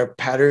persuasion. There are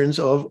patterns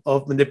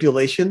of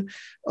manipulation.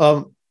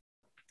 And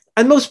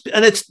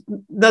it's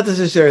not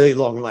necessarily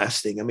long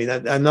lasting. I mean,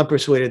 I'm not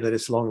persuaded that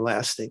it's long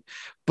lasting,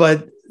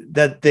 but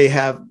that they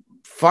have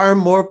far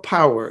more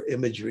power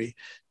imagery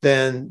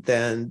than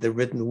the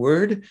written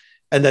word,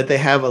 and that they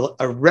have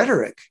a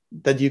rhetoric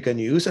that you can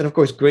use. And of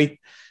course, great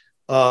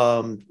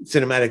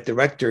cinematic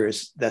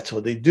directors, that's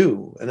what they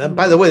do. And then,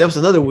 by the way, that was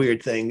another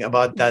weird thing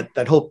about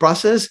that whole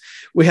process.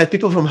 We had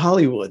people from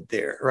Hollywood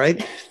there,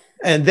 right?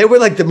 And they were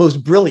like the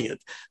most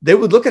brilliant. They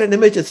would look at an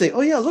image and say,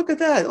 oh, yeah, look at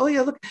that. Oh,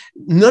 yeah, look.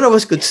 None of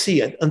us could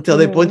see it until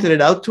they pointed it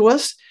out to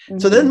us.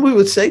 So then we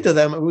would say to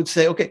them, we would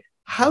say, okay,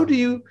 how do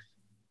you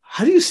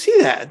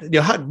see that?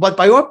 But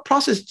by what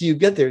process do you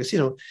get there?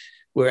 Because,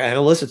 we're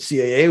analysts at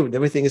CAA, and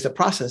everything is a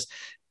process.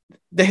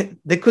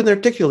 They couldn't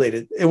articulate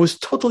it. It was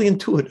totally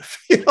intuitive.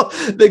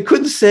 They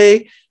couldn't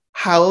say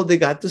how they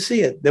got to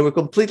see it. They were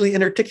completely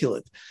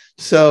inarticulate.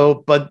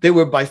 So, but they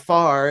were by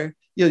far,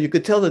 you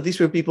could tell that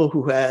these were people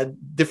who had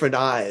different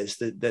eyes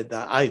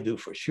that I do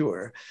for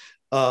sure,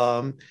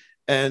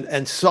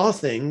 and saw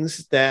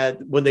things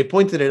that when they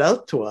pointed it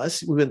out to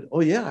us, we went, oh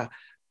yeah,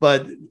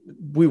 but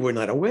we were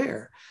not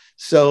aware.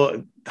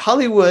 So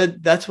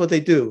Hollywood, that's what they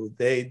do.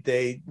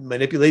 They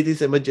manipulate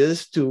these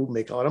images to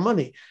make a lot of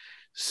money.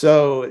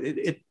 So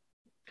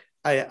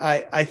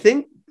I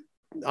think,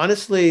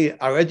 honestly,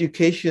 our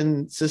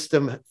education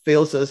system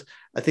fails us.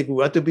 I think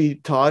we ought to be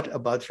taught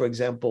about, for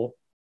example,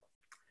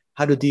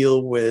 how to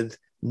deal with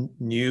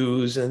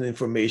news and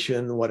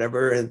information,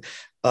 whatever. And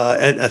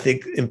I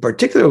think in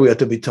particular, we ought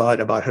to be taught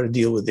about how to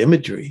deal with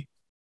imagery.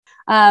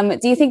 Do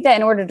you think that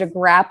in order to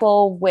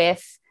grapple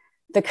with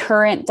the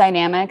current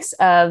dynamics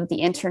of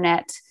the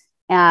internet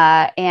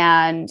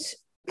and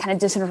kind of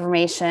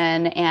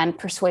disinformation and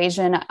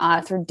persuasion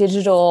through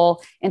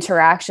digital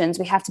interactions,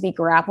 we have to be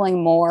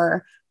grappling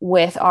more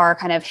with our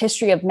kind of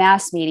history of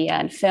mass media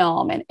and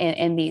film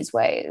in these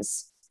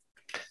ways?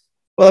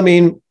 Well, I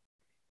mean,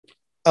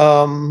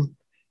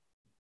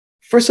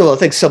 first of all, I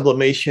think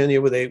sublimation,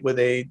 where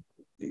they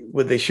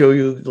show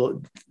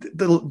you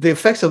the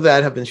effects of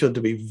that have been shown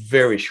to be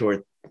very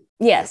short.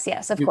 Yes,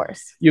 of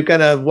course. You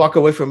kind of walk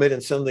away from it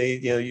and suddenly,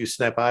 you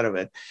snap out of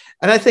it.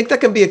 And I think that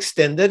can be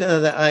extended.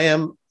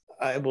 And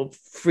I will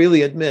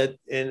freely admit,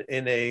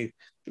 in a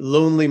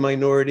lonely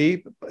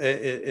minority,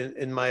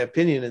 in my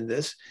opinion, in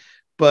this.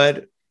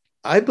 But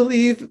I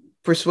believe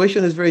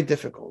persuasion is very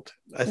difficult.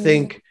 I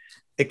think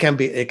it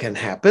can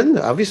happen.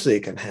 Obviously,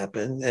 it can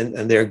happen.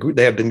 And there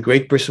have been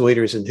great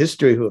persuaders in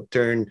history who have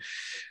turned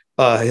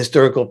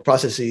historical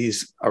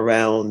processes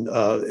around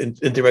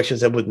in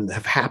directions that wouldn't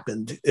have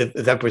happened if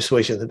that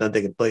persuasion had not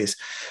taken place.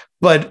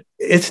 But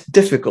it's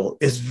difficult.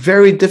 It's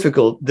very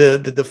difficult. The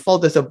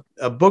default is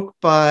a book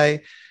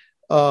by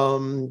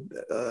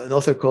an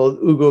author called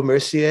Hugo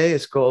Mercier.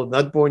 It's called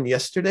Not Born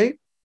Yesterday.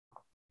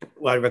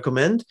 I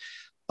recommend.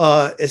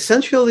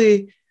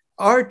 Essentially,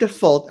 our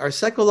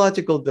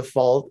psychological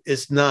default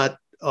is not,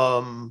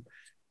 oh,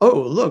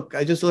 look,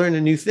 I just learned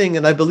a new thing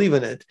and I believe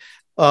in it.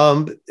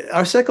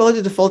 Our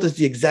psychological default is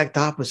the exact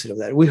opposite of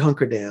that. We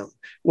hunker down.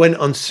 When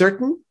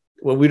uncertain,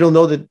 when we don't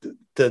know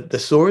the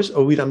source,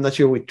 or I'm not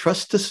sure we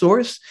trust the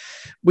source,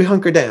 we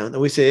hunker down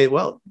and we say,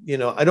 well,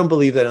 I don't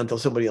believe that until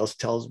somebody else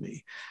tells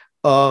me.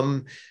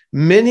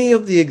 Many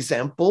of the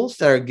examples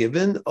that are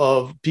given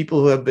of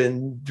people who have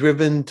been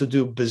driven to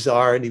do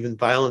bizarre and even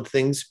violent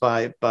things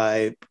by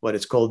what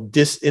is called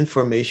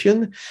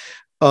disinformation.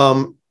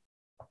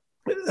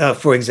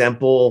 For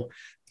example,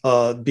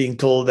 being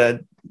told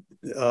that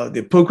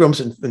the pogroms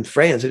in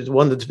France is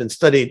one that's been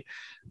studied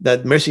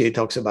that Mercier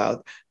talks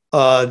about,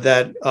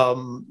 that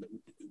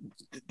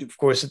of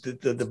course,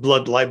 the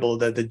blood libel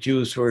that the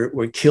Jews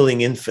were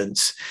killing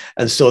infants.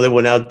 And so they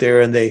went out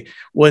there and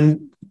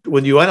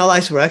when you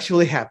analyze what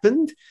actually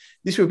happened,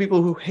 these were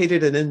people who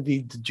hated and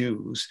envied the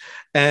Jews.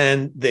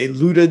 And they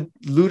looted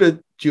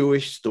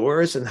Jewish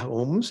stores and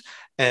homes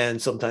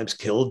and sometimes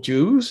killed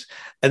Jews.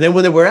 And then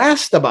when they were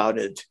asked about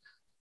it,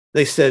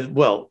 they said,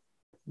 well,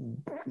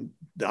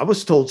 I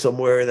was told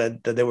somewhere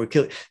that they were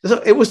killing.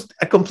 So it was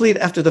a complete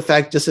after the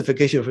fact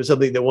justification for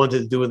something they wanted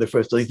to do in the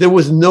first place. There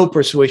was no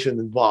persuasion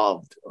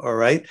involved. All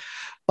right.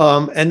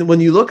 And when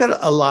you look at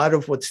a lot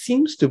of what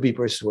seems to be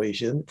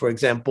persuasion, for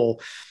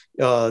example,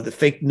 the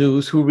fake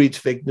news, who reads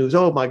fake news?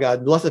 Oh my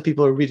God, lots of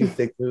people are reading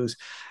fake news.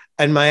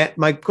 And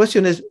my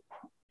question is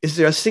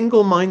there a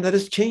single mind that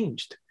has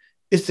changed?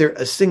 Is there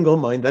a single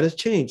mind that has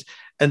changed?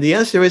 And the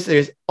answer is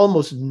there's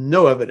almost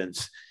no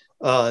evidence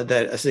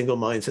that a single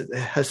mind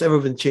has ever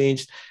been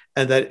changed,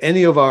 and that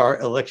any of our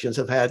elections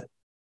have had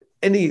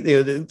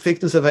the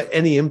fake news have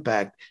any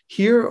impact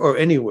here or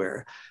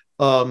anywhere.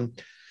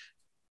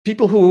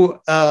 People who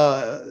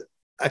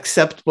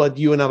accept what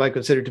you and I might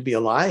consider to be a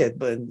lie,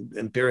 but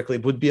empirically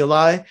would be a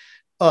lie,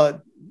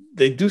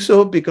 they do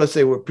so because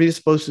they were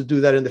predisposed to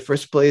do that in the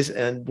first place,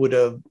 and would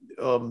have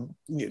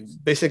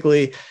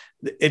basically,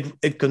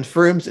 it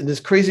confirms in this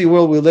crazy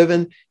world we live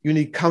in, you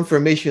need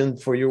confirmation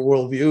for your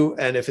worldview.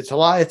 And if it's a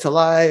lie, it's a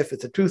lie. If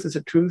it's a truth, it's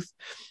a truth.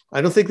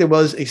 I don't think there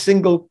was a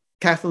single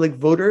Catholic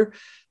voter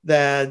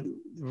that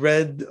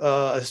read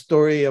a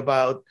story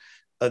about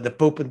the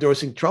Pope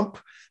endorsing Trump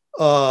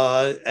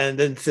and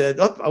then said,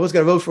 "Oh, I was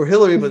going to vote for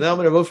Hillary, but now I'm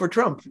going to vote for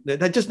Trump."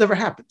 That just never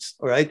happens.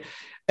 All right.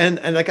 And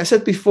like I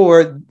said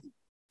before,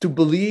 to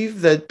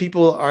believe that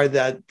people are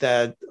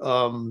that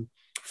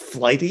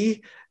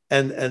flighty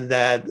and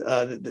that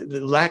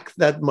lack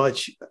that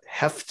much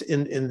heft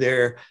in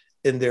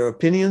their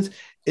opinions,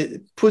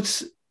 it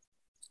puts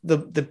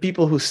the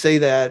people who say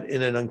that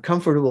in an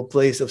uncomfortable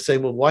place of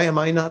saying, "Well, why am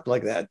I not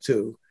like that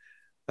too?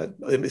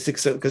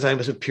 Because I'm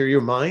a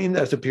superior mind,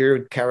 a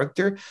superior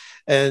character,"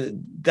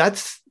 and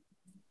that's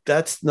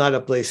not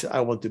a place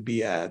I want to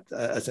be at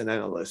as an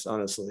analyst,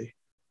 honestly.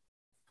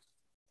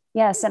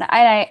 Yes, and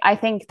I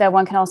think that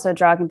one can also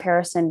draw a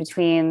comparison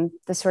between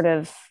the sort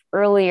of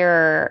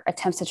earlier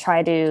attempts to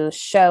try to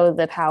show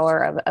the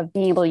power of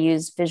being able to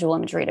use visual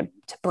imagery to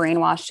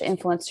brainwash, to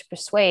influence, to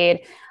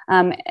persuade,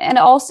 and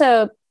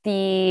also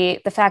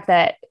the fact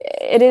that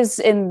it is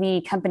in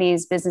the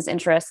company's business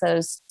interests,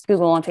 those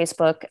Google and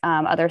Facebook,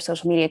 other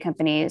social media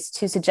companies,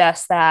 to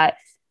suggest that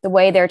the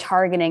way their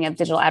targeting of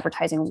digital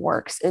advertising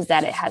works is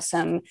that it has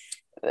some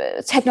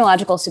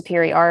technological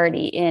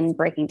superiority in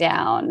breaking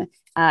down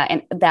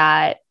and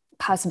that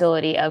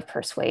possibility of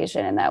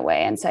persuasion in that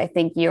way. And so I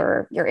think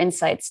your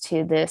insights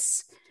to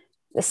this,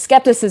 the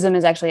skepticism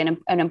is actually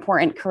an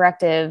important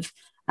corrective,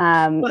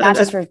 not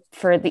just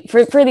for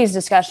these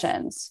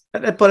discussions.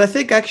 But I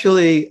think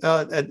actually,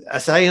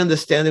 as I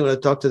understand it, when I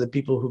talk to the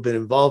people who've been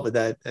involved with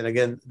that, and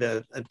again,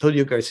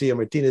 Antonio Garcia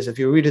Martinez, if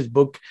you read his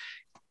book,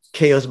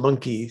 Chaos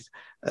Monkeys,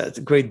 it's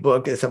a great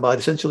book. It's about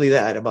essentially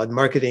that, about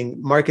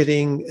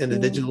marketing in the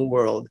digital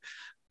world.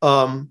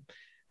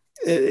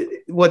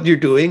 What you're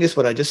doing is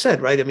what I just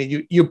said, right? I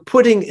mean, you're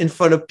putting in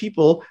front of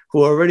people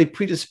who are already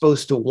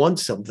predisposed to want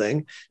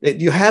something, that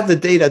you have the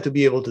data to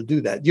be able to do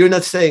that. You're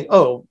not saying,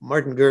 "Oh,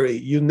 Martin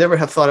Gurri, you never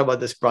have thought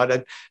about this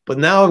product, but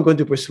now I'm going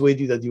to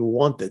persuade you that you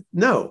want it."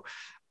 No.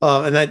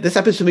 This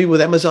happens to me with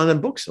Amazon and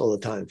books all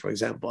the time, for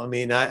example. I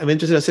mean, I'm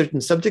interested in a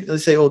certain subject, and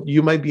they say, "Oh,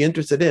 you might be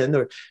interested in,"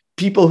 or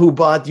people who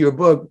bought your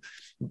book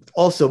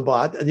also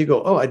bought, and you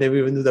go, "Oh, I never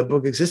even knew that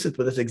book existed,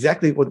 but that's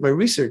exactly what my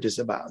research is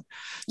about."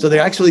 So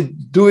they're actually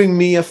doing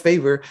me a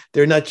favor.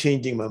 They're not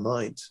changing my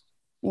mind.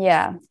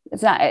 Yeah,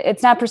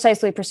 it's not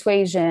precisely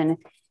persuasion,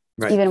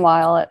 right, even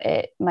while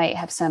it might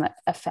have some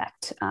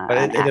effect.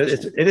 But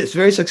it is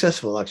very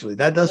successful, actually.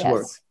 That does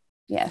work.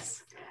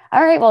 Yes.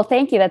 All right. Well,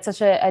 thank you. That's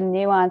such a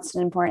nuanced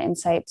and important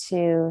insight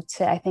to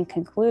I think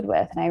conclude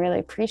with. And I really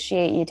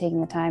appreciate you taking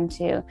the time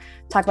to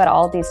talk about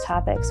all of these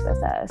topics with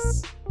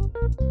us.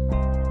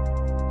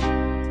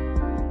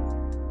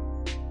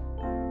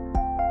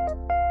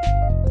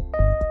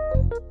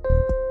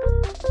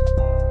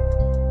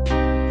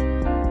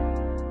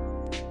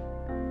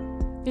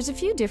 There's a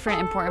few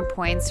different important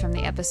points from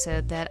the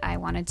episode that I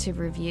wanted to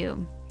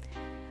review.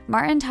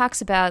 Martin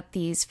talks about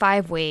these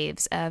 5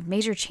 waves of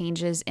major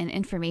changes in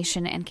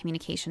information and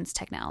communications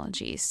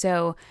technology.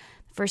 So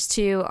the first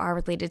 2 are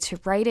related to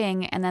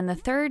writing, and then the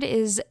third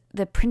is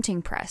the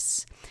printing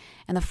press.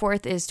 And the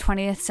fourth is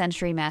 20th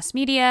century mass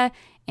media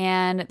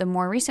and the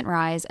more recent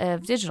rise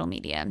of digital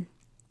media.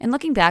 And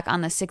looking back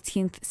on the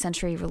 16th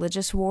century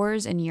religious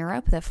wars in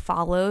Europe that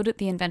followed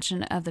the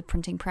invention of the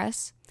printing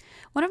press,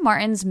 one of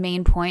Martin's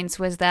main points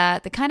was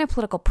that the kind of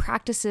political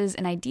practices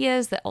and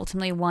ideas that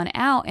ultimately won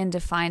out and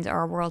defined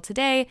our world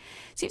today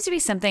seems to be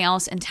something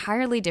else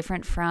entirely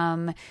different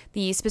from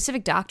the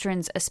specific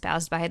doctrines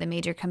espoused by the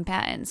major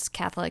combatants,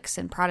 Catholics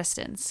and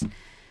Protestants.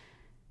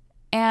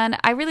 And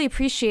I really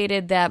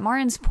appreciated that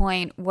Martin's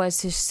point was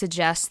to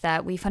suggest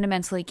that we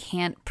fundamentally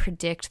can't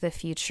predict the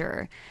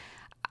future.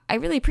 I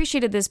really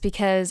appreciated this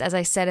because, as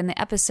I said in the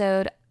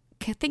episode,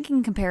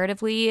 thinking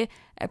comparatively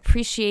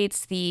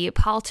appreciates the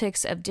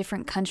politics of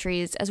different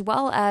countries as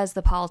well as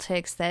the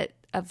politics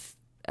of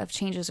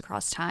changes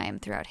across time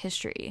throughout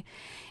history.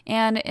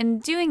 And in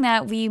doing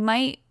that, we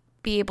might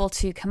be able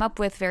to come up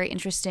with very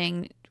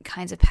interesting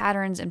kinds of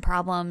patterns and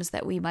problems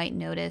that we might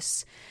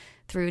notice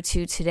through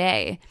to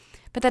today.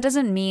 But that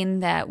doesn't mean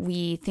that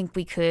we think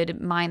we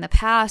could mine the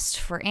past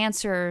for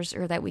answers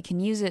or that we can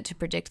use it to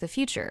predict the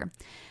future.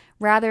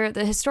 Rather,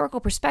 the historical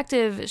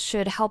perspective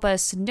should help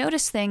us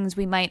notice things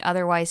we might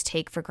otherwise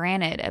take for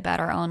granted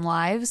about our own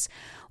lives,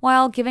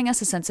 while giving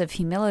us a sense of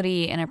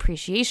humility and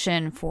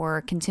appreciation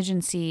for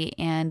contingency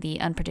and the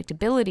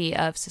unpredictability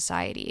of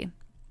society.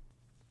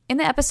 In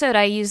the episode,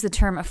 I use the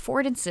term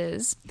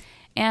affordances,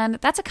 and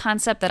that's a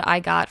concept that I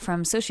got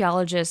from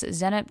sociologist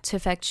Zeynep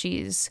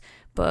Tufekci's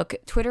book,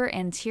 Twitter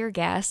and Tear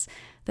Gas,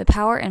 The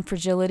Power and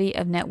Fragility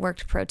of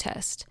Networked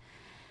Protest.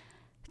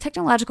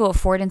 Technological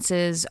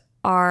affordances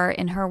are,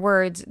 in her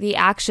words, the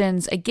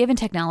actions a given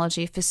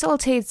technology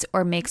facilitates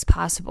or makes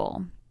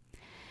possible.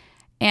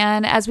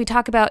 And as we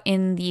talk about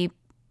in the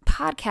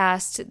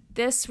podcast,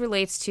 this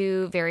relates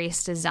to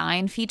various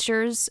design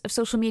features of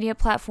social media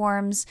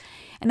platforms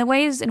and the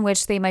ways in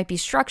which they might be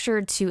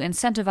structured to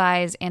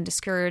incentivize and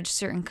discourage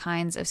certain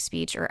kinds of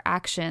speech or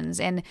actions.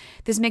 And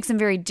this makes them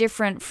very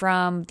different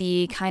from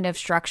the kind of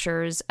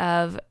structures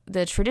of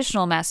the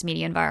traditional mass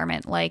media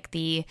environment, like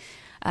the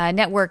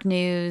network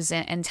news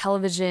and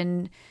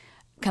television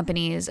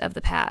companies of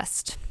the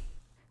past.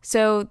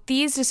 So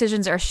these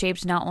decisions are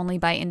shaped not only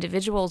by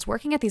individuals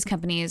working at these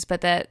companies,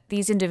 but that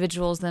these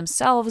individuals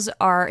themselves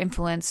are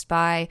influenced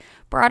by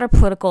broader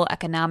political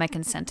economic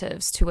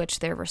incentives to which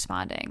they're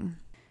responding.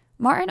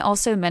 Martin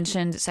also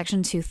mentioned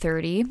Section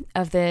 230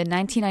 of the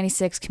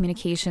 1996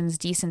 Communications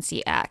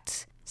Decency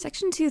Act.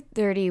 Section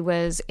 230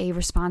 was a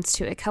response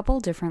to a couple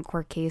different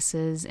court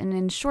cases, and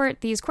in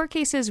short, these court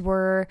cases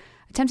were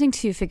attempting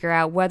to figure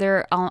out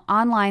whether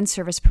online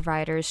service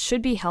providers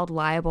should be held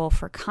liable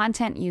for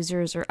content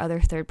users or other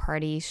third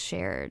parties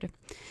shared.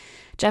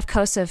 Jeff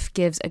Kosef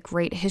gives a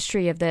great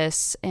history of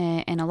this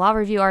in a law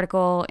review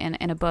article,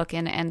 in a book,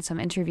 and some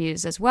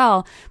interviews as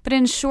well. But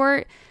in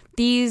short,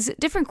 these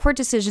different court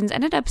decisions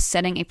ended up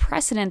setting a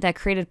precedent that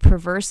created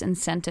perverse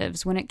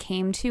incentives when it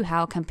came to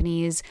how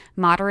companies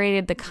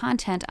moderated the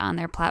content on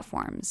their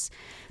platforms.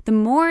 The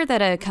more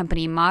that a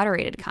company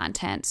moderated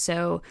content,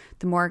 so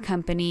the more a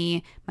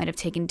company might have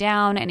taken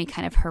down any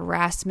kind of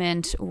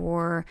harassment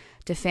or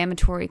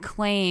defamatory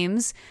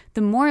claims,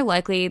 the more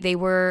likely they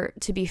were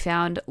to be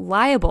found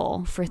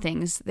liable for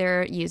things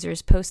their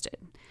users posted.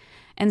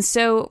 And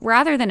so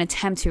rather than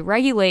attempt to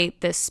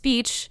regulate this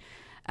speech,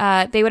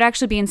 they would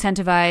actually be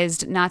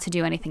incentivized not to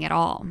do anything at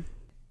all.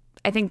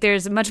 I think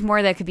there's much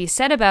more that could be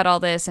said about all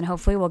this, and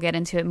hopefully we'll get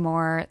into it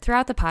more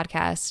throughout the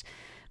podcast.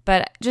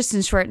 But just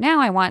in short now,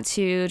 I want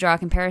to draw a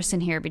comparison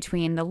here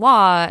between the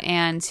law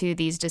and to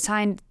these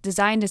design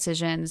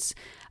decisions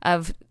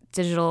of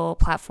digital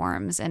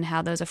platforms and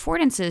how those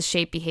affordances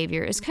shape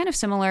behavior is kind of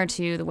similar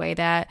to the way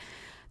that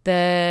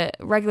the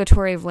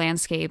regulatory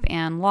landscape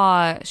and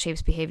law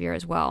shapes behavior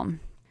as well.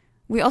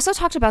 We also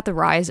talked about the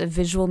rise of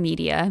visual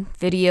media,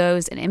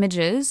 videos, and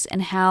images,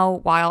 and how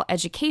while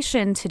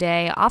education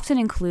today often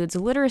includes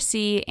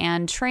literacy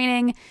and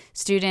training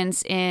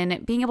students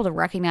in being able to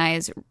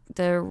recognize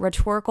the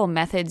rhetorical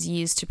methods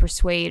used to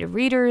persuade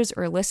readers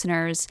or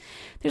listeners,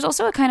 there's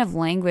also a kind of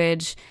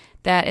language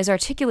that is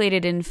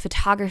articulated in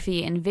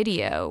photography and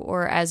video,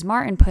 or as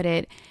Martin put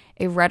it,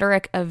 a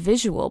rhetoric of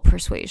visual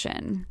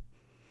persuasion.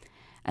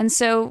 And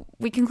so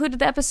we concluded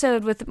the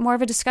episode with more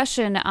of a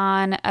discussion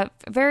on a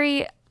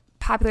very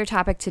popular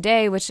topic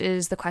today, which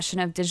is the question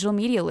of digital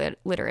media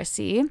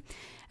literacy,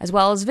 as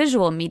well as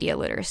visual media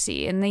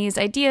literacy, and these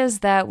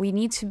ideas that we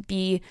need to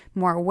be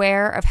more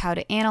aware of how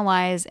to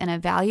analyze and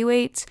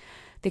evaluate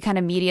the kind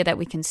of media that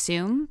we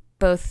consume,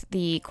 both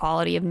the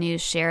quality of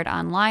news shared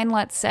online,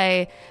 let's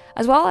say,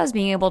 as well as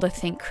being able to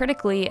think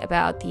critically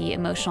about the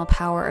emotional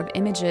power of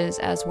images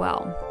as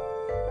well.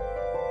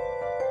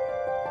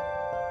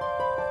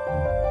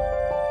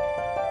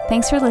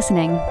 Thanks for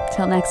listening.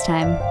 Till next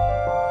time.